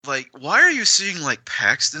 like, why are you seeing, like,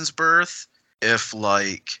 Paxton's birth if,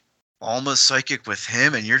 like, Alma's psychic with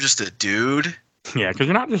him and you're just a dude? Yeah, because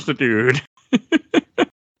you're not just a dude.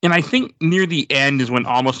 And I think near the end is when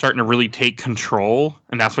Alma's starting to really take control,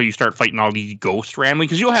 and that's why you start fighting all these ghosts randomly,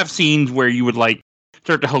 because you'll have scenes where you would, like,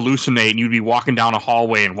 start to hallucinate, and you'd be walking down a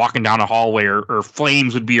hallway, or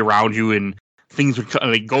flames would be around you, and things would,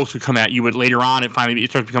 like, ghosts would come at you, but later on, it starts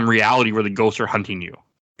to become reality where the ghosts are hunting you,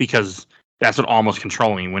 because that's what Alma's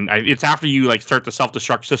controlling. It's after you, like, start the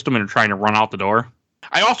self-destruct system and are trying to run out the door.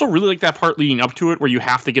 I also really like that part leading up to it where you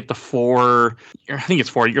have to get the 4, I think it's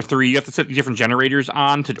 4, you're 3, you have to set the different generators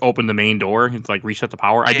on to open the main door. It's like reset the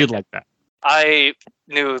power. I did like that. I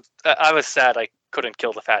knew, I was sad I couldn't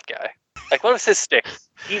kill the fat guy. Like, what was his stick?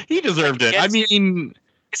 He deserved it. I mean,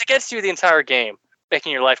 it's against you the entire game,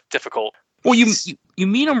 making your life difficult. Well, you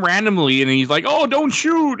meet him randomly, and he's like, "Oh, don't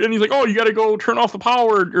shoot!" And he's like, "Oh, you got to go turn off the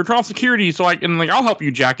power or turn off security." So I'll help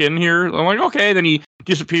you jack in here. I'm like, okay. Then he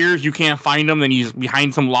disappears. You can't find him. Then he's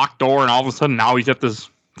behind some locked door, and all of a sudden now he's at this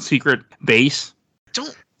secret base.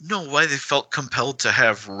 Don't know why they felt compelled to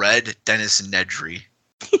have Red Dennis Nedry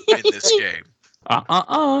in this game.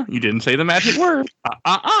 You didn't say the magic word.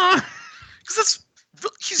 Because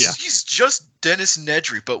he's just Dennis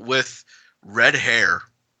Nedry, but with red hair.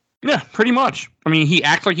 Yeah, pretty much. I mean, he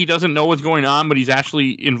acts like he doesn't know what's going on, but he's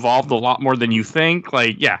actually involved a lot more than you think.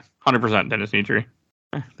 Like, yeah, 100% Dennis Nedry.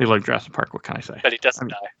 They like Jurassic Park. What can I say? But he doesn't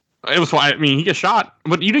die. It was fine. I mean, he gets shot,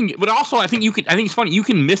 but you didn't. But also, I think it's funny. You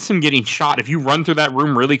can miss him getting shot if you run through that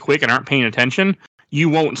room really quick and aren't paying attention. You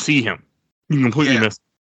won't see him. You completely miss.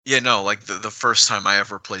 Yeah, no. Like the first time I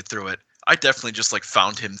ever played through it, I definitely just like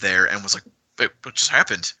found him there and was like, "Wait, what just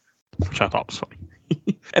happened?" Which I thought was funny.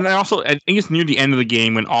 And I think it's near the end of the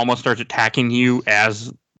game when Alma starts attacking you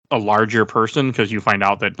as a larger person, because you find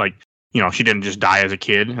out that, like, you know, she didn't just die as a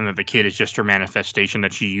kid, and that the kid is just her manifestation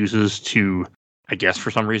that she uses to, I guess,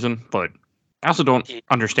 for some reason. But I also don't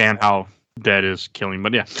understand how dead is killing,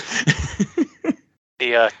 but yeah.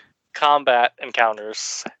 The combat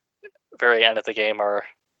encounters very end of the game are,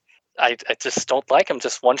 I just don't like them.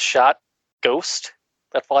 Just one shot ghost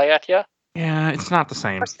that fly at you. Yeah, it's not the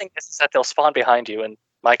same. First thing is that they'll spawn behind you. In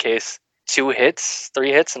my case, 2 hits,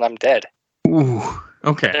 3 hits, and I'm dead. Ooh,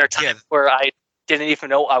 okay. There are times where I didn't even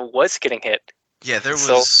know I was getting hit. Yeah, there's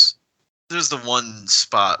the one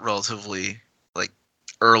spot relatively like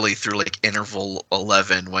early through like interval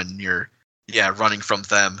 11 when you're running from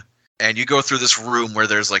them, and you go through this room where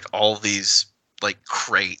there's like all these like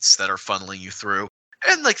crates that are funneling you through,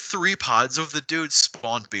 and like 3 pods of the dudes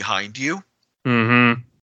spawned behind you. Mm-hmm.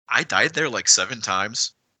 I died there like 7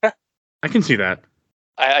 times. I can see that.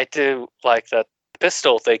 I do like that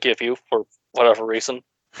pistol they give you for whatever reason.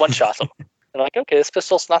 One shot them. And I'm like, okay, this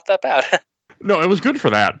pistol's not that bad. No, it was good for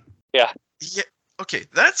that. Yeah. Yeah. Okay,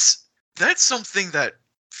 that's something that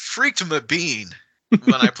freaked my bean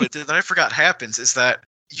when I played it that I forgot happens is that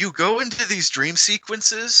you go into these dream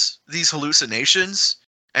sequences, these hallucinations,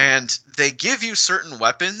 and they give you certain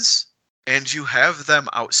weapons, and you have them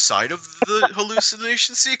outside of the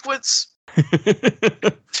hallucination sequence.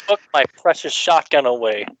 Took my precious shotgun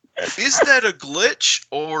away. Is that a glitch,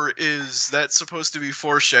 or is that supposed to be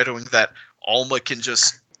foreshadowing that Alma can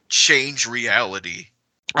just change reality?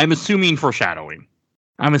 I'm assuming foreshadowing.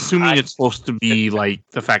 I'm assuming it's supposed to be like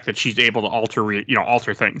the fact that she's able to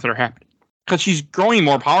alter things that are happening. Because she's growing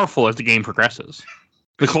more powerful as the game progresses.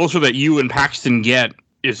 The closer that you and Paxton get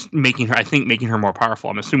is making her more powerful.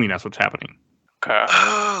 I'm assuming that's what's happening.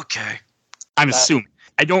 Okay. I'm assuming.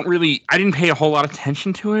 I didn't pay a whole lot of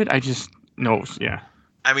attention to it. I just know, yeah.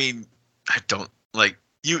 I mean, I don't like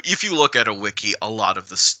you. If you look at a wiki, a lot of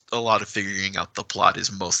figuring out the plot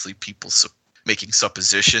is mostly people making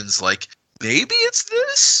suppositions. Like maybe it's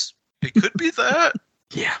this. It could be that.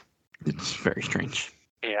 Yeah, it's very strange.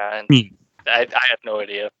 Yeah, and I have no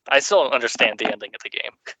idea. I still don't understand the ending of the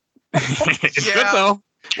game. It's good though.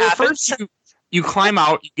 Well, first you climb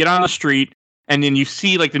out, you get on the street, and then you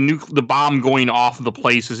see like the bomb going off of the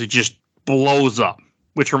place as it just blows up,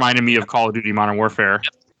 which reminded me of Call of Duty Modern Warfare.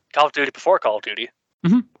 Yep. Call of Duty before Call of Duty.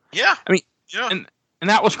 Mm-hmm. Yeah. I mean, yeah. And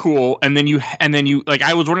that was cool. And then you like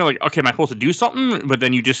I was wondering like, okay, am I supposed to do something? But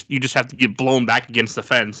then you just have to get blown back against the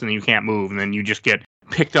fence, and then you can't move, and then you just get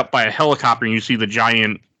picked up by a helicopter, and you see the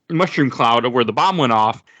giant mushroom cloud of where the bomb went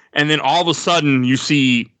off, and then all of a sudden you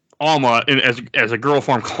see Alma as a girl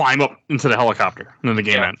form climb up into the helicopter, and then the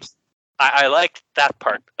game ends. I liked that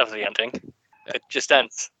part of the ending. It just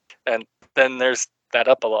ends, and then there's that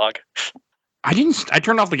epilogue. I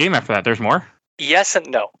turned off the game after that. There's more? Yes and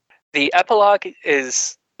no. The epilogue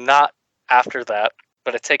is not after that,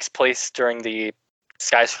 but it takes place during the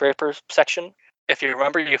skyscraper section. If you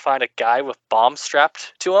remember, you find a guy with bombs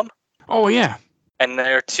strapped to him. Oh, yeah. And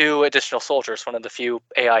there are 2 additional soldiers, one of the few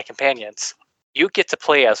AI companions. You get to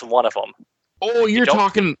play as one of them. Oh, you're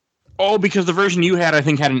talking... Oh, because the version you had, I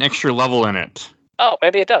think, had an extra level in it. Oh,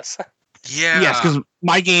 maybe it does. Yeah. Yes, because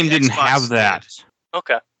my game didn't have that.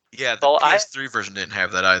 Okay. Yeah, the PS3 version didn't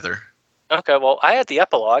have that either. Okay, well, I had the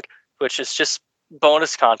epilogue, which is just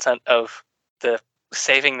bonus content of the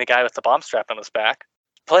saving the guy with the bomb strap on his back.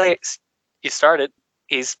 You start it,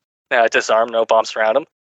 he's disarmed, no bombs around him.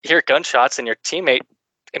 You hear gunshots, and your teammate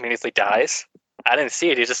immediately dies. I didn't see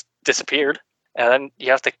it, he just disappeared. And then you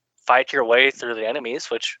have to fight your way through the enemies,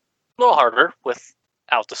 which a little harder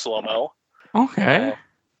without the slow-mo. Okay.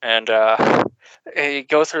 And you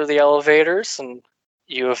go through the elevators, and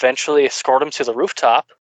you eventually escort him to the rooftop,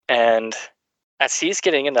 and as he's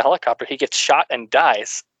getting in the helicopter, he gets shot and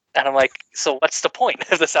dies. And I'm like, so what's the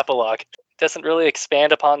point of this epilogue? It doesn't really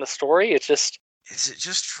expand upon the story. It's just... Is it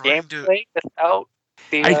just trying to... without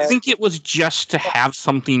the, I think it was just to have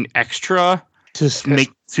something extra to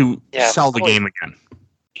sell the game again.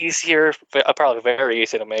 Easier, probably very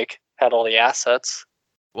easy to make. Had all the assets.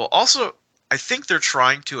 Well, also, I think they're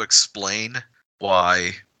trying to explain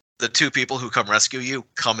why the 2 people who come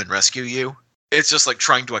and rescue you. It's just like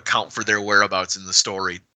trying to account for their whereabouts in the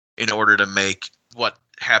story in order to make what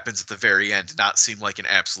happens at the very end not seem like an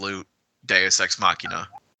absolute Deus Ex Machina.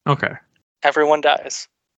 Okay. Everyone dies.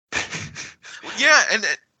 Yeah, and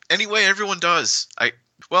anyway, everyone does.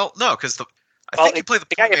 No, because I think you play the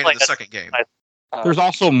point man in the second game. There's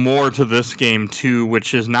also more to this game too,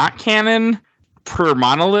 which is not canon per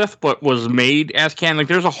Monolith, but was made as canon. Like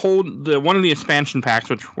there's one of the expansion packs,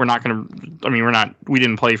 which we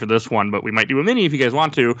didn't play for this one, but we might do a mini if you guys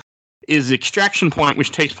want to, is Extraction Point,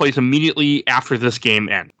 which takes place immediately after this game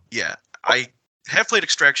ends. Yeah, I have played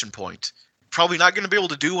Extraction Point. Probably not going to be able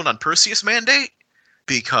to do one on Perseus Mandate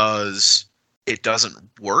because it doesn't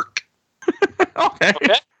work. Okay.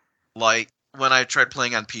 Like when I tried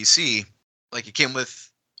playing on PC, like it came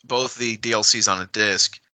with both the DLCs on a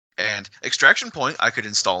disc, And Extraction Point I could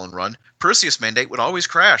install and run. Perseus Mandate would always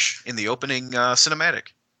crash in the opening cinematic.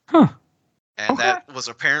 Huh. And that was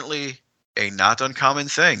apparently a not uncommon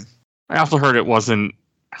thing. I also heard it wasn't.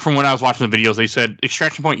 From when I was watching the videos, they said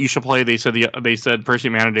Extraction Point you should play. They said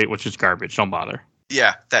Perseus Mandate, which is garbage. Don't bother.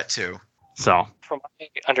 Yeah, that too. So, from my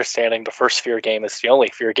understanding, the first Fear game is the only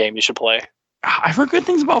Fear game you should play. I've heard good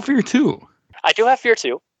things about Fear 2. I do have Fear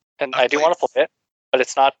 2, and I do want to play it, but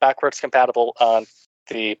it's not backwards compatible on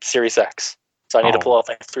the Series X. So I need to pull out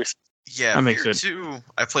my 360. Yeah, that makes Fear 2,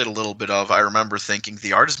 I played a little bit of. I remember thinking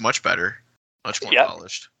the art is much better, much more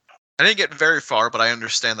polished. I didn't get very far, but I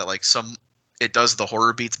understand that it does the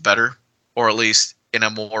horror beats better, or at least in a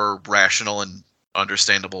more rational and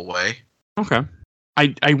understandable way. Okay.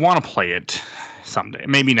 I want to play it someday.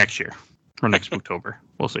 Maybe next year or next October.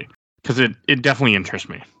 We'll see. Because it definitely interests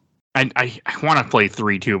me. I want to play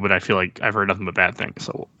 3 too, but I feel like I've heard nothing but bad things,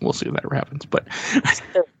 so we'll see if that ever happens. But is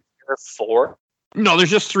there 4? No, there's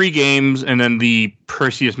just 3 games, and then the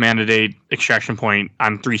Perseus Mandate Extraction Point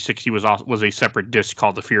on 360 was a separate disc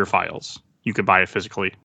called the Fear Files. You could buy it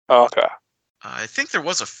physically. Oh, okay. I think there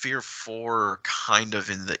was a Fear 4 kind of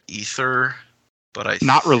in the ether, but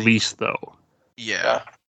not released though. Yeah,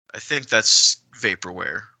 I think that's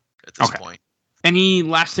vaporware at this point. Any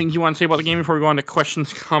last things you want to say about the game before we go on to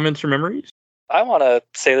questions, comments, or memories? I want to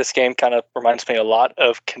say this game kind of reminds me a lot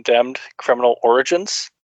of Condemned Criminal Origins.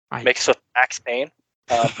 Mixed with Max Payne.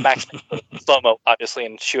 Max Payne, slow-mo, obviously,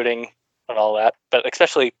 and shooting and all that, but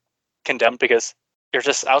especially Condemned because you're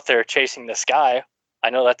just out there chasing this guy. I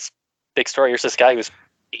know that's big story. Here's this guy who's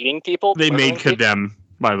eating people. They made Condemned,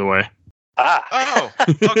 by the way. Oh,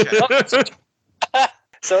 okay.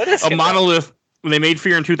 So it is a Monolith. They made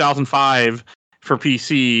Fear in 2005 for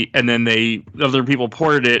PC, and then other people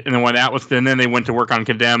ported it, and then when that was then they went to work on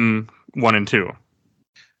Condemned 1 and 2.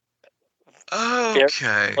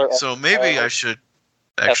 Okay, so maybe I should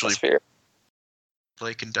actually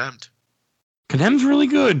play Condemned. Condemned's really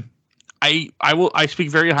good. I speak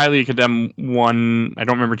very highly of Condemned 1. I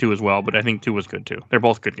don't remember 2 as well, but I think 2 was good too. They're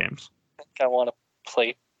both good games. I think I want to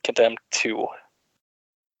play Condemned 2.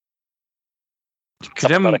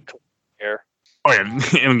 Condemned. Oh yeah,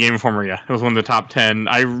 in Game Informer, yeah, it was one of the top 10.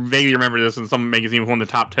 I vaguely remember this in some magazine. One of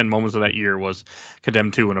the top 10 moments of that year was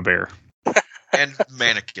Condemned 2 and a bear. And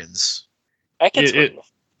mannequins. Good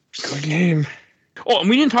game. Oh, and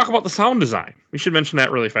we didn't talk about the sound design. We should mention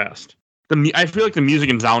that really fast. I feel like the music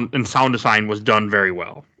and sound design was done very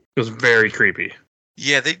well. It was very creepy.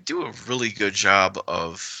 Yeah, they do a really good job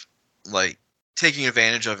of taking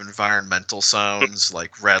advantage of environmental sounds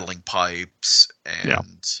like rattling pipes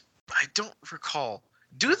and I don't recall.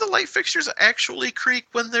 Do the light fixtures actually creak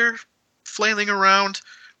when they're flailing around,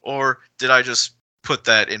 or did I just put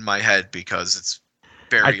that in my head because it's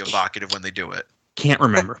very evocative when they do it? Can't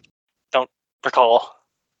remember. Don't recall.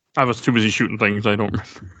 I was too busy shooting things. I don't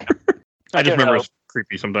remember. I just remember it's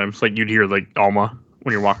creepy sometimes. Like you'd hear Alma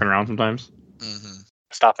when you're walking around sometimes. Mm-hmm.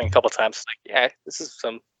 Stopping a couple times. This is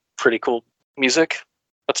some pretty cool music.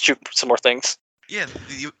 Let's shoot some more things. Yeah.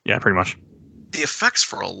 Yeah, pretty much. The effects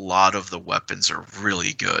for a lot of the weapons are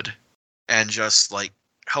really good, and just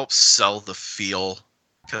help sell the feel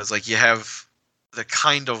because you have the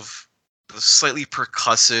kind of the slightly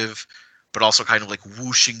percussive, but also kind of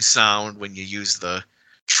whooshing sound when you use the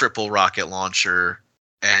triple rocket launcher,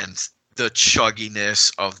 and the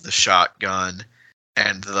chugginess of the shotgun,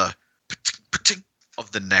 and the of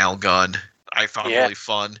the nail gun. I found really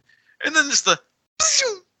fun, and then just the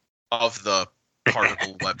of the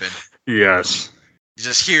particle weapon. Yes. You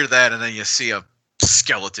just hear that, and then you see a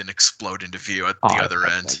skeleton explode into view at the other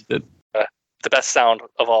end. The best sound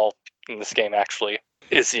of all in this game, actually,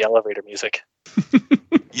 is the elevator music.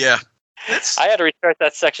 Yeah. I had to restart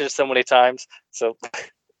that section so many times, so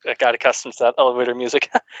I got accustomed to that elevator music.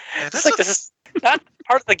 This is not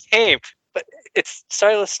part of the game, but it's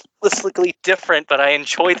stylistically different, but I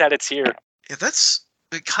enjoy that it's here. Yeah,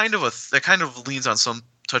 that kind of leans on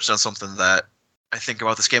touched on something that I think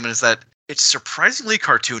about this game, and is that it's surprisingly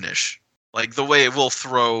cartoonish. The way it will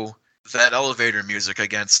throw that elevator music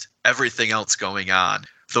against everything else going on.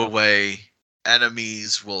 The way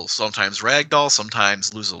enemies will sometimes ragdoll,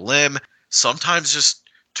 sometimes lose a limb, sometimes just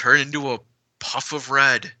turn into a puff of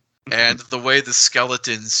red. And the way the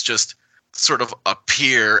skeletons just sort of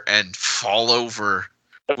appear and fall over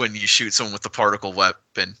when you shoot someone with the particle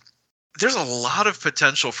weapon. There's a lot of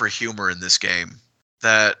potential for humor in this game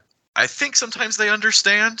that I think sometimes they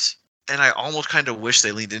understand, and I almost kind of wish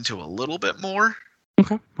they leaned into a little bit more.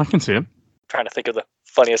 Okay, I can see it. Trying to think of the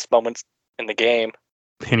funniest moments in the game.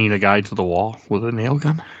 Pinning a guy to the wall with a nail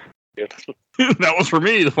gun. Dude. That was for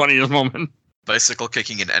me the funniest moment. bicycle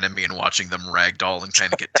kicking an enemy and watching them ragdoll and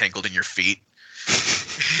kind of get tangled in your feet.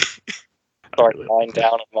 Start lying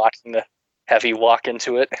down and watching the heavy walk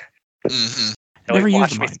into it. Mm-hmm. Never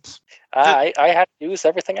used mines. I had to use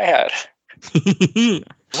everything I had.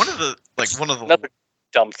 One of the another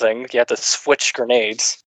dumb thing, you had to switch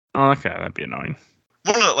grenades. Oh, okay, that'd be annoying.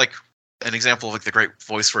 One of the, an example of the great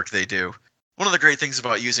voice work they do. One of the great things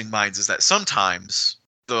about using mines is that sometimes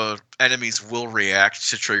the enemies will react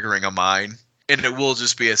to triggering a mine, and it will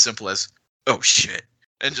just be as simple as, oh shit.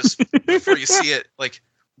 And just before you see it,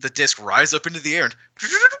 the disc rise up into the air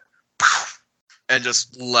and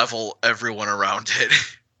just level everyone around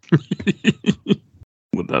it.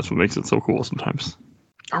 Well, that's what makes it so cool sometimes.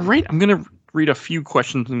 All right, I'm going to read a few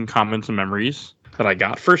questions and comments and memories that I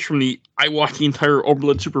got. First from I watched the entire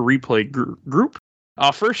Overlord Super Replay group.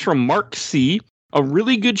 First from Mark C. A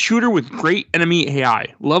really good shooter with great enemy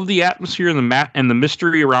AI. Love the atmosphere and the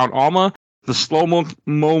mystery around Alma. The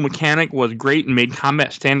slow-mo mechanic was great and made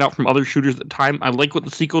combat stand out from other shooters at the time. I like what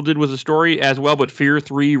the sequel did with the story as well, but Fear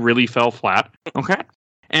 3 really fell flat. Okay.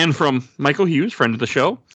 And from Michael Hughes, friend of the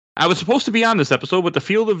show. I was supposed to be on this episode, but the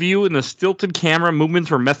field of view and the stilted camera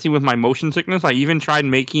movements were messing with my motion sickness. I even tried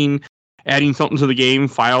adding something to the game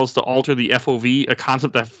files to alter the FOV, a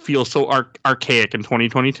concept that feels so archaic in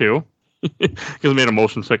 2022. Because it made a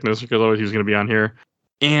motion sickness, because always he was going to be on here.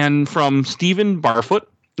 And from Steven Barfoot,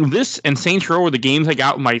 this and Saints Row were the games I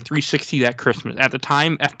got with my 360 that Christmas. At the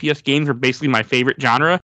time, FPS games were basically my favorite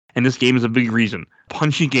genre, and this game is a big reason.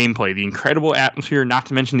 Punchy gameplay, the incredible atmosphere, not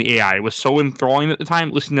to mention the AI. It was so enthralling at the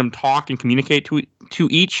time, listening to them talk and communicate to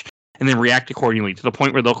each, and then react accordingly, to the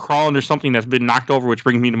point where they'll crawl under something that's been knocked over, which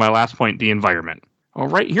brings me to my last point, the environment. All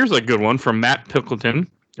right, here's a good one from Matt Pickleton.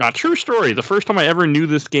 True story. The first time I ever knew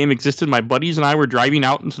this game existed, my buddies and I were driving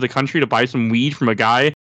out into the country to buy some weed from a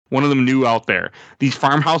guy one of them knew out there. These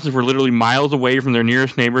farmhouses were literally miles away from their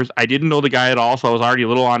nearest neighbors. I didn't know the guy at all, so I was already a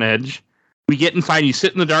little on edge. We get inside, you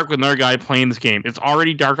sit in the dark with another guy playing this game. It's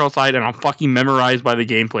already dark outside, and I'm fucking memorized by the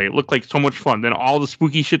gameplay. It looked like so much fun. Then all the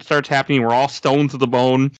spooky shit starts happening. We're all stoned to the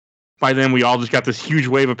bone. By then, we all just got this huge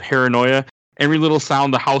wave of paranoia. Every little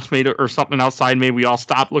sound the house made or something outside made, we all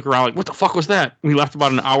stopped, look around like, what the fuck was that? We left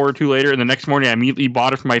about an hour or two later, and the next morning I immediately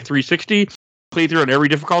bought it for my 360, played through it on every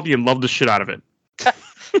difficulty, and loved the shit out of it.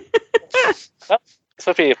 Well, this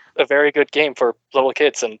would be a very good game for little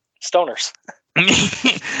kids and stoners.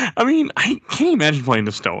 I mean, I can't imagine playing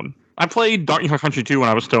the stone. I played Donkey Kong Country 2 when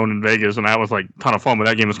I was stoned in Vegas, and that was a ton of fun, but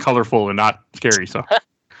that game was colorful and not scary, so.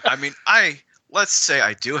 I mean, let's say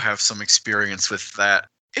I do have some experience with that.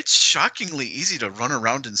 It's shockingly easy to run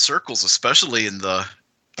around in circles, especially in the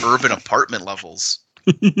urban apartment levels.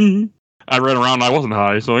 I ran around and I wasn't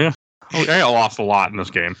high, so yeah. I lost a lot in this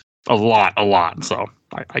game. A lot, so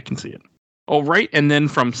I can see it. All right, and then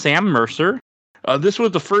from Sam Mercer. This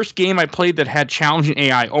was the first game I played that had challenging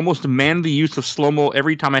AI, almost demanded the use of slow-mo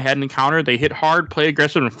every time I had an encounter. They hit hard, play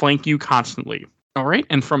aggressive, and flank you constantly. All right,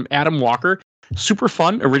 and from Adam Walker. Super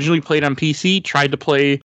fun, originally played on PC, tried to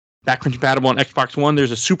play backwards compatible on Xbox One.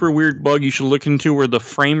 There's a super weird bug you should look into where the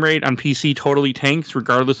frame rate on PC totally tanks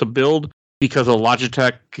regardless of build because of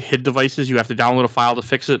Logitech HID devices. You have to download a file to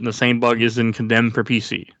fix it, and the same bug is in Condemned for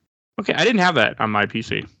PC. Okay, I didn't have that on my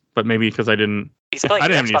PC, but maybe because I didn't have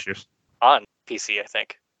any issues. On PC, I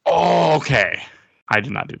think. Oh, okay. I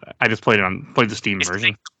did not do that. I just played the Steam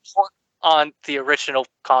version. On the original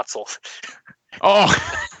console. Oh.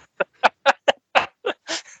 I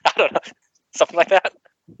don't know. Something like that.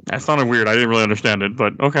 That sounded weird. I didn't really understand it,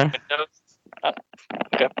 but okay.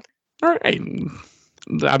 Okay. All right.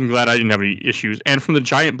 I'm glad I didn't have any issues. And from the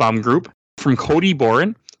Giant Bomb group, from Cody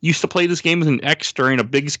Boren, used to play this game as an ex during a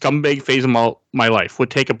big scumbag phase of my life. Would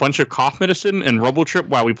take a bunch of cough medicine and Robo Trip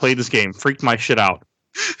while we played this game. Freaked my shit out.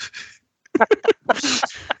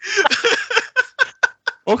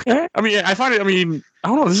 Okay. I mean, I find it. I mean, I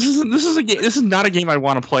don't know. This is not a game I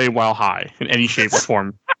want to play while high in any shape or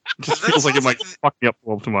form. It just feels like it might fuck me up a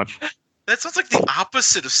little too much. That sounds like the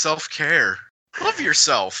opposite of self-care. Love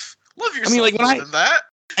yourself. Love yourself. I mean, like more than that.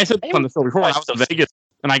 I said on the show before, I was in Vegas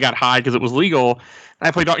and I got high because it was legal. And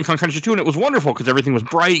I played Donkey Kong Country 2 and it was wonderful because everything was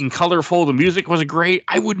bright and colorful. The music was great.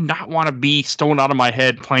 I would not want to be stoned out of my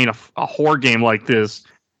head playing a horror game like this.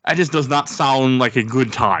 It just does not sound like a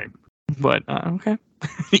good time. But, okay.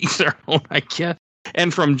 Each their own, I guess.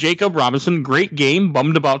 And from Jacob Robinson, great game,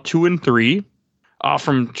 bummed about 2 and 3.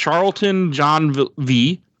 From Charlton John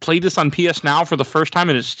V, played this on PS Now for the first time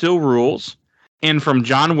and it still rules. And from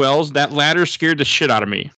John Wells, that ladder scared the shit out of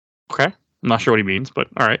me. Okay. I'm not sure what he means, but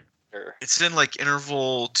all right. It's in like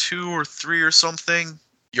interval 2 or 3 or something.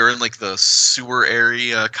 You're in like the sewer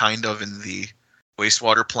area, kind of in the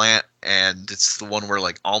wastewater plant, and it's the one where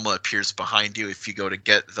like Alma appears behind you if you go to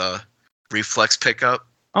get the reflex pickup.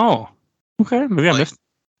 Oh, okay. Maybe I missed.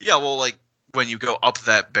 Yeah, well, like when you go up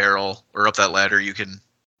that barrel or up that ladder, you can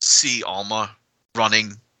see Alma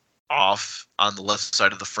running off on the left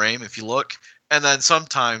side of the frame if you look, and then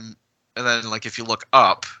like if you look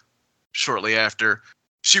up shortly after,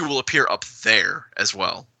 she will appear up there as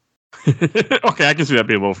well. Okay, I can see that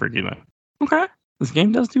be a little freaky then. Okay. This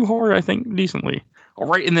game does do horror, I think, decently. All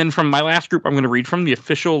right, and then from my last group, I'm going to read from the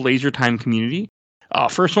official Laser Time community.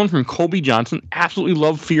 First one from Colby Johnson. Absolutely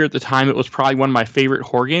loved Fear at the time. It was probably one of my favorite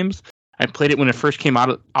horror games. I played it when it first came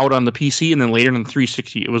out on the PC and then later on the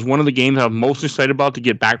 360. It was one of the games I was most excited about to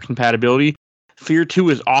get back compatibility. Fear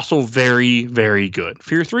 2 is also very, very good.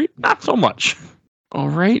 Fear 3, not so much. All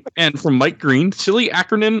right. And from Mike Green, silly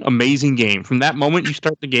acronym, amazing game. From that moment you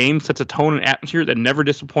start the game, sets a tone and atmosphere that never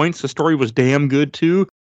disappoints. The story was damn good too.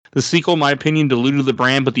 The sequel, in my opinion, diluted the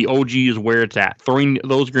brand, but the OG is where it's at. Throwing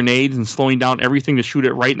those grenades and slowing down everything to shoot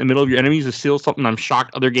it right in the middle of your enemies is still something I'm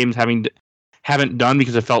shocked other games haven't done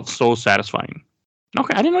because it felt so satisfying.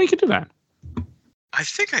 Okay, I didn't know you could do that. I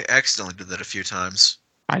think I accidentally did that a few times.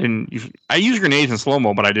 I used grenades in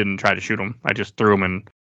slow-mo, but I didn't try to shoot them. I just threw them and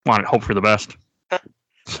wanted to hope for the best.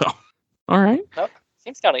 So, all right. No,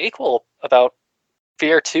 seems kind of equal about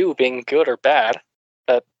Fear 2 being good or bad,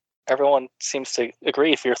 but everyone seems to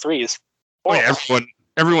agree Fear 3 is horrible. Oh, yeah,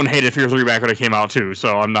 everyone hated Fear 3 back when it came out too,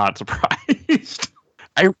 so I'm not surprised.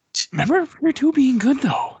 I remember Fear 2 being good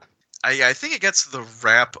though. I think it gets the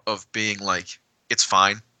rap of being like, it's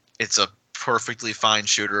fine. It's a perfectly fine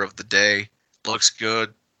shooter of the day. Looks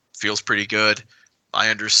good. Feels pretty good. I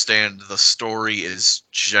understand the story is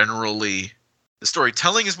generally... The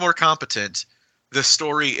storytelling is more competent. The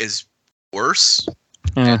story is worse.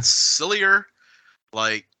 It's sillier.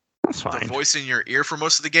 Like, the voice in your ear for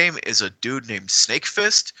most of the game is a dude named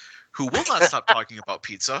Snakefist, who will not stop talking about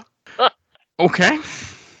pizza. Okay.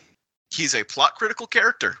 He's a plot-critical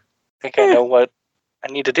character. I think I know what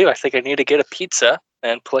I need to do. I think I need to get a pizza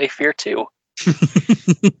and play Fear 2.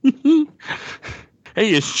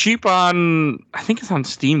 Hey, it's cheap on... I think it's on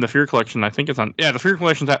Steam, the Fear Collection. I think it's on... Yeah, the Fear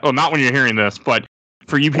Collection's... not when you're hearing this, but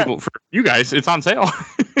for you people, for you guys, it's on sale.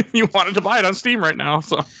 You wanted to buy it on Steam right now,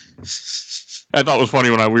 so... I thought it was funny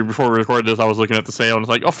when before we recorded this, I was looking at the sale, and it's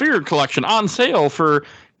like, Fear Collection on sale for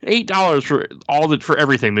 $8 for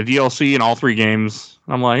everything, the DLC and all 3 games.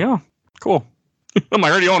 I'm like, oh, cool. I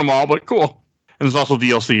already own them all, but cool. And there's also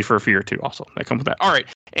DLC for Fear 2 also. That comes with that. All right.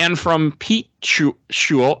 And from Pete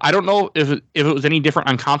Schul, I don't know if it was any different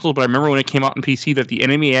on consoles, but I remember when it came out on PC that the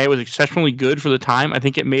enemy AI was exceptionally good for the time. I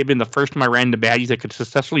think it may have been the first time I ran into baddies that could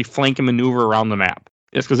successfully flank and maneuver around the map.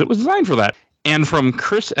 It's because it was designed for that. And from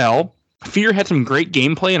Chris L., Fear had some great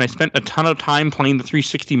gameplay, and I spent a ton of time playing the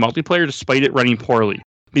 360 multiplayer despite it running poorly.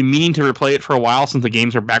 Been meaning to replay it for a while since the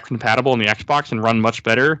games are back compatible on the Xbox and run much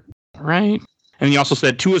better. Right. And he also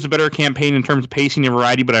said 2 is a better campaign in terms of pacing and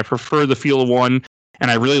variety, but I prefer the feel of 1, and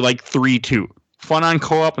I really like 3 too. Fun on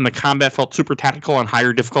co-op, and the combat felt super tactical on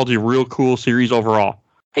higher difficulty. Real cool series overall.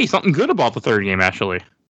 Hey, something good about the 3rd game, actually.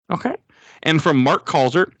 Okay. And from Mark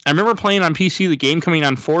Calzer, I remember playing on PC, the game coming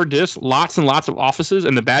on 4 discs, lots and lots of offices,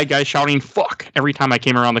 and the bad guy shouting, fuck, every time I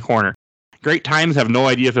came around the corner. Great times, have no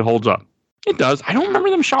idea if it holds up. It does. I don't remember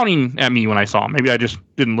them shouting at me when I saw them. Maybe I just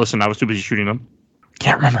didn't listen. I was too busy shooting them.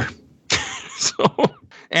 Can't remember.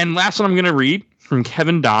 And last one I'm going to read from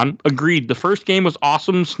Kevin Don. Agreed. The first game was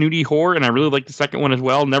awesome, snooty horror, and I really liked the second one as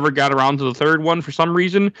well. Never got around to the third one for some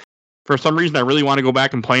reason. For some reason, I really want to go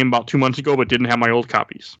back and play them about 2 months ago, but didn't have my old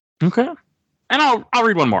copies. Okay. And I'll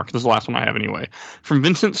read one more, because this is the last one I have anyway. From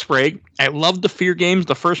Vincent Sprague. I love the Fear games.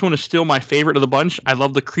 The first one is still my favorite of the bunch. I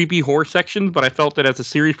love the creepy horror sections, but I felt that as the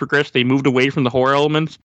series progressed, they moved away from the horror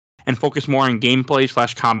elements and focused more on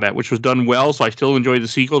gameplay / combat, which was done well, so I still enjoy the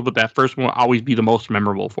sequels, but that first one will always be the most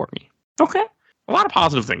memorable for me. Okay. A lot of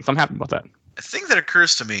positive things. I'm happy about that. A thing that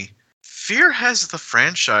occurs to me, Fear has the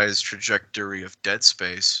franchise trajectory of Dead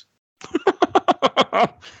Space.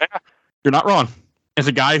 You're not wrong. As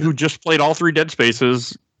a guy who just played all 3 Dead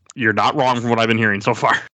Spaces, you're not wrong from what I've been hearing so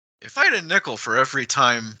far. If I had a nickel for every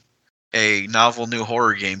time a novel new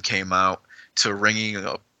horror game came out to ringing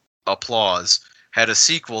applause, had a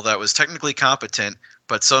sequel that was technically competent,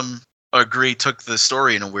 but some agree took the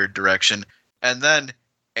story in a weird direction, and then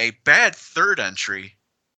a bad third entry,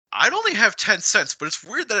 I'd only have 10 cents, but it's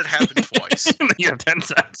weird that it happened twice. You have 10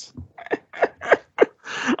 cents.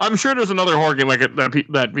 I'm sure there's another horror game like it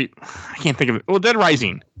that I can't think of it. Well, Dead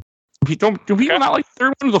Rising. Do people not like the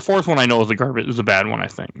third one? Or the fourth one I know is the garbage. Is a bad one, I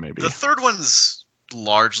think, maybe. The third one's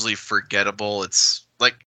largely forgettable. It's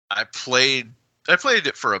like I played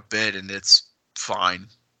it for a bit, and it's fine,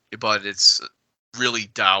 but it's really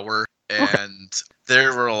dour. And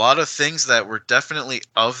there were a lot of things that were definitely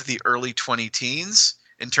of the early 2010s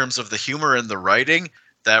in terms of the humor and the writing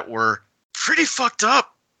that were pretty fucked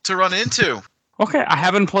up to run into. Okay,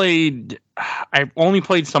 I've only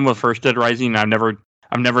played some of First Dead Rising. I've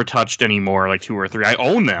never touched any more, like 2 or 3. I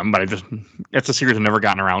own them, but it's a series I've never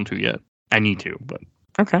gotten around to yet. I need to, but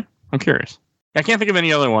okay, I'm curious. I can't think of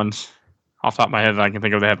any other ones off the top of my head that I can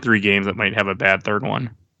think of that have 3 games that might have a bad third one.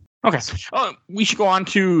 Okay, we should go on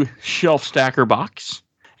to Shelf Stacker Box,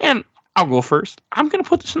 and I'll go first. I'm going to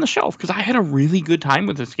put this on the shelf because I had a really good time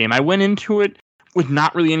with this game. I went into it with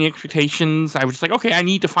not really any expectations. I was just like, okay, I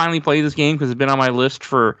need to finally play this game because it's been on my list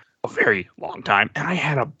for a very long time, and I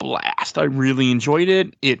had a blast. I really enjoyed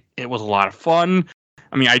it. It was a lot of fun.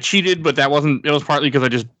 I mean, I cheated, but it was partly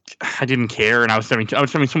because I didn't care, and I was having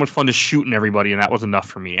so much fun just shooting everybody, and that was enough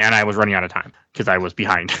for me. And I was running out of time because I was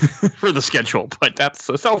behind for the schedule, but that's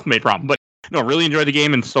a self-made problem. But no, really enjoyed the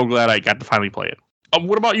game, and so glad I got to finally play it.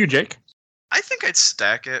 What about you, Jake? I think I'd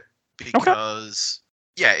stack it because,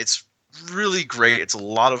 yeah, it's really great. It's a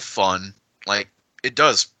lot of fun. Like, it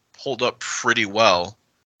does hold up pretty well.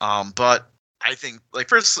 But I think, like,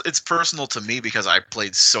 first, it's personal to me because I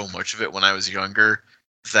played so much of it when I was younger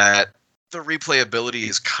that the replayability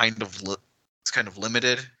is kind of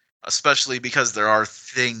limited, especially because there are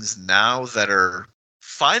things now that are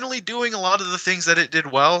finally doing a lot of the things that it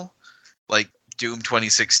did well, like Doom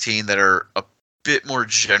 2016, that are a bit more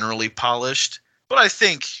generally polished. But I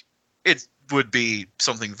think it would be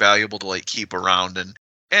something valuable to like keep around and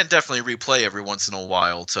definitely replay every once in a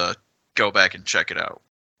while to go back and check it out.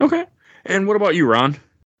 Okay. And what about you, Ron?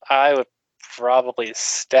 I would probably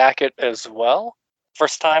stack it as well.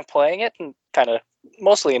 First time playing it and kind of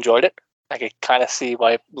mostly enjoyed it. I could kind of see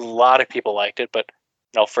why a lot of people liked it, but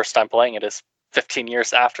first time playing it is 15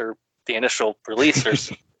 years after the initial release.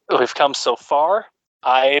 We've come so far.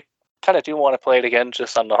 I kind of do want to play it again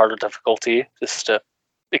just on the harder difficulty, just to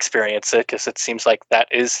experience it, because it seems like that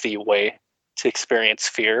is the way to experience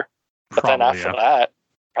Fear. But then after that,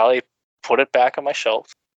 probably put it back on my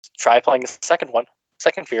shelf, try playing the second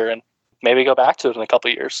Fear, and maybe go back to it in a couple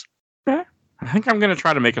of years. Okay. I think I'm going to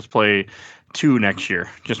try to make us play 2 next year,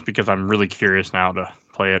 just because I'm really curious now to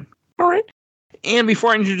play it. All right. And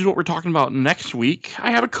before I introduce what we're talking about next week,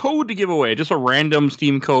 I have a code to give away, just a random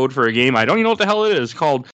Steam code for a game. I don't even know what the hell it is,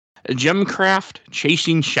 called Gemcraft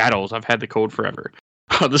Chasing Shadows. I've had the code forever.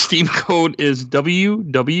 The Steam code is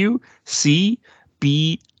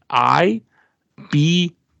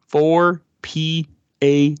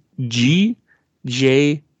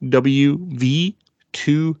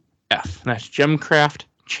That's Gemcraft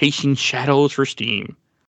Chasing Shadows for Steam.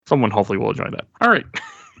 Someone hopefully will enjoy that. All right.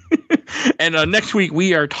 And next week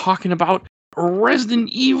we are talking about Resident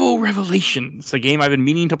Evil Revelations, a game I've been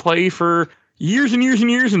meaning to play for years and years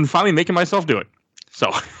and years and finally making myself do it.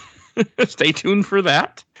 So stay tuned for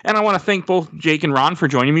that. And I want to thank both Jake and Ron for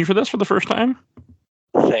joining me for this for the first time.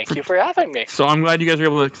 Thank you for having me. So I'm glad you guys were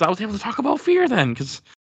able to, because I was able to talk about Fear then,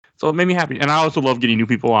 so it made me happy. And I also love getting new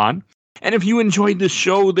people on. And if you enjoyed this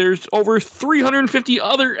show, there's over 350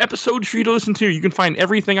 other episodes for you to listen to. You can find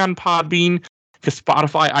everything on Podbean, because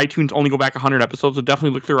Spotify, iTunes only go back 100 episodes. So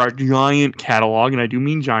definitely look through our giant catalog, and I do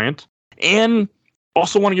mean giant. And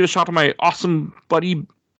also want to give a shout out to my awesome buddy,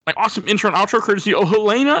 my awesome intro and outro, courtesy of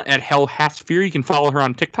Helena at Hell Has Fear. You can follow her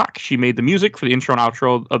on TikTok. She made the music for the intro and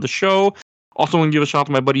outro of the show. Also want to give a shout out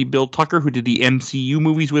to my buddy Bill Tucker, who did the MCU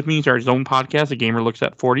movies with me. He started his own podcast, A Gamer Looks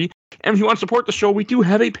at 40. And if you want to support the show, we do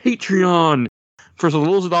have a Patreon. For as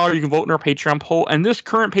little as $1, you can vote in our Patreon poll. And this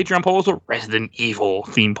current Patreon poll is a Resident Evil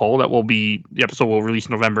theme poll that the episode will release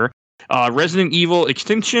in November. Resident Evil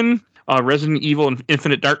Extinction, Resident Evil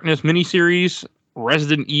Infinite Darkness miniseries,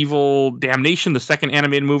 Resident Evil Damnation, the second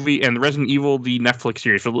animated movie, and Resident Evil, the Netflix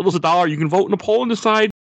series. For as little as $1, you can vote in a poll and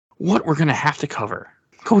decide what we're going to have to cover.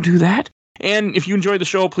 Go do that. And if you enjoyed the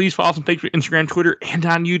show, please follow us on Facebook, Instagram, Twitter, and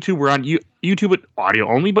on YouTube. We're on YouTube at audio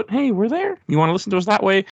only, but hey, we're there. You want to listen to us that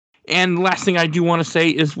way. And the last thing I do want to say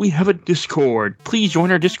is we have a Discord. Please join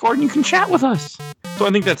our Discord and you can chat with us. So I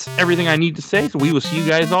think that's everything I need to say. So we will see you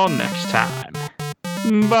guys all next time.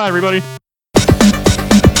 Bye, everybody.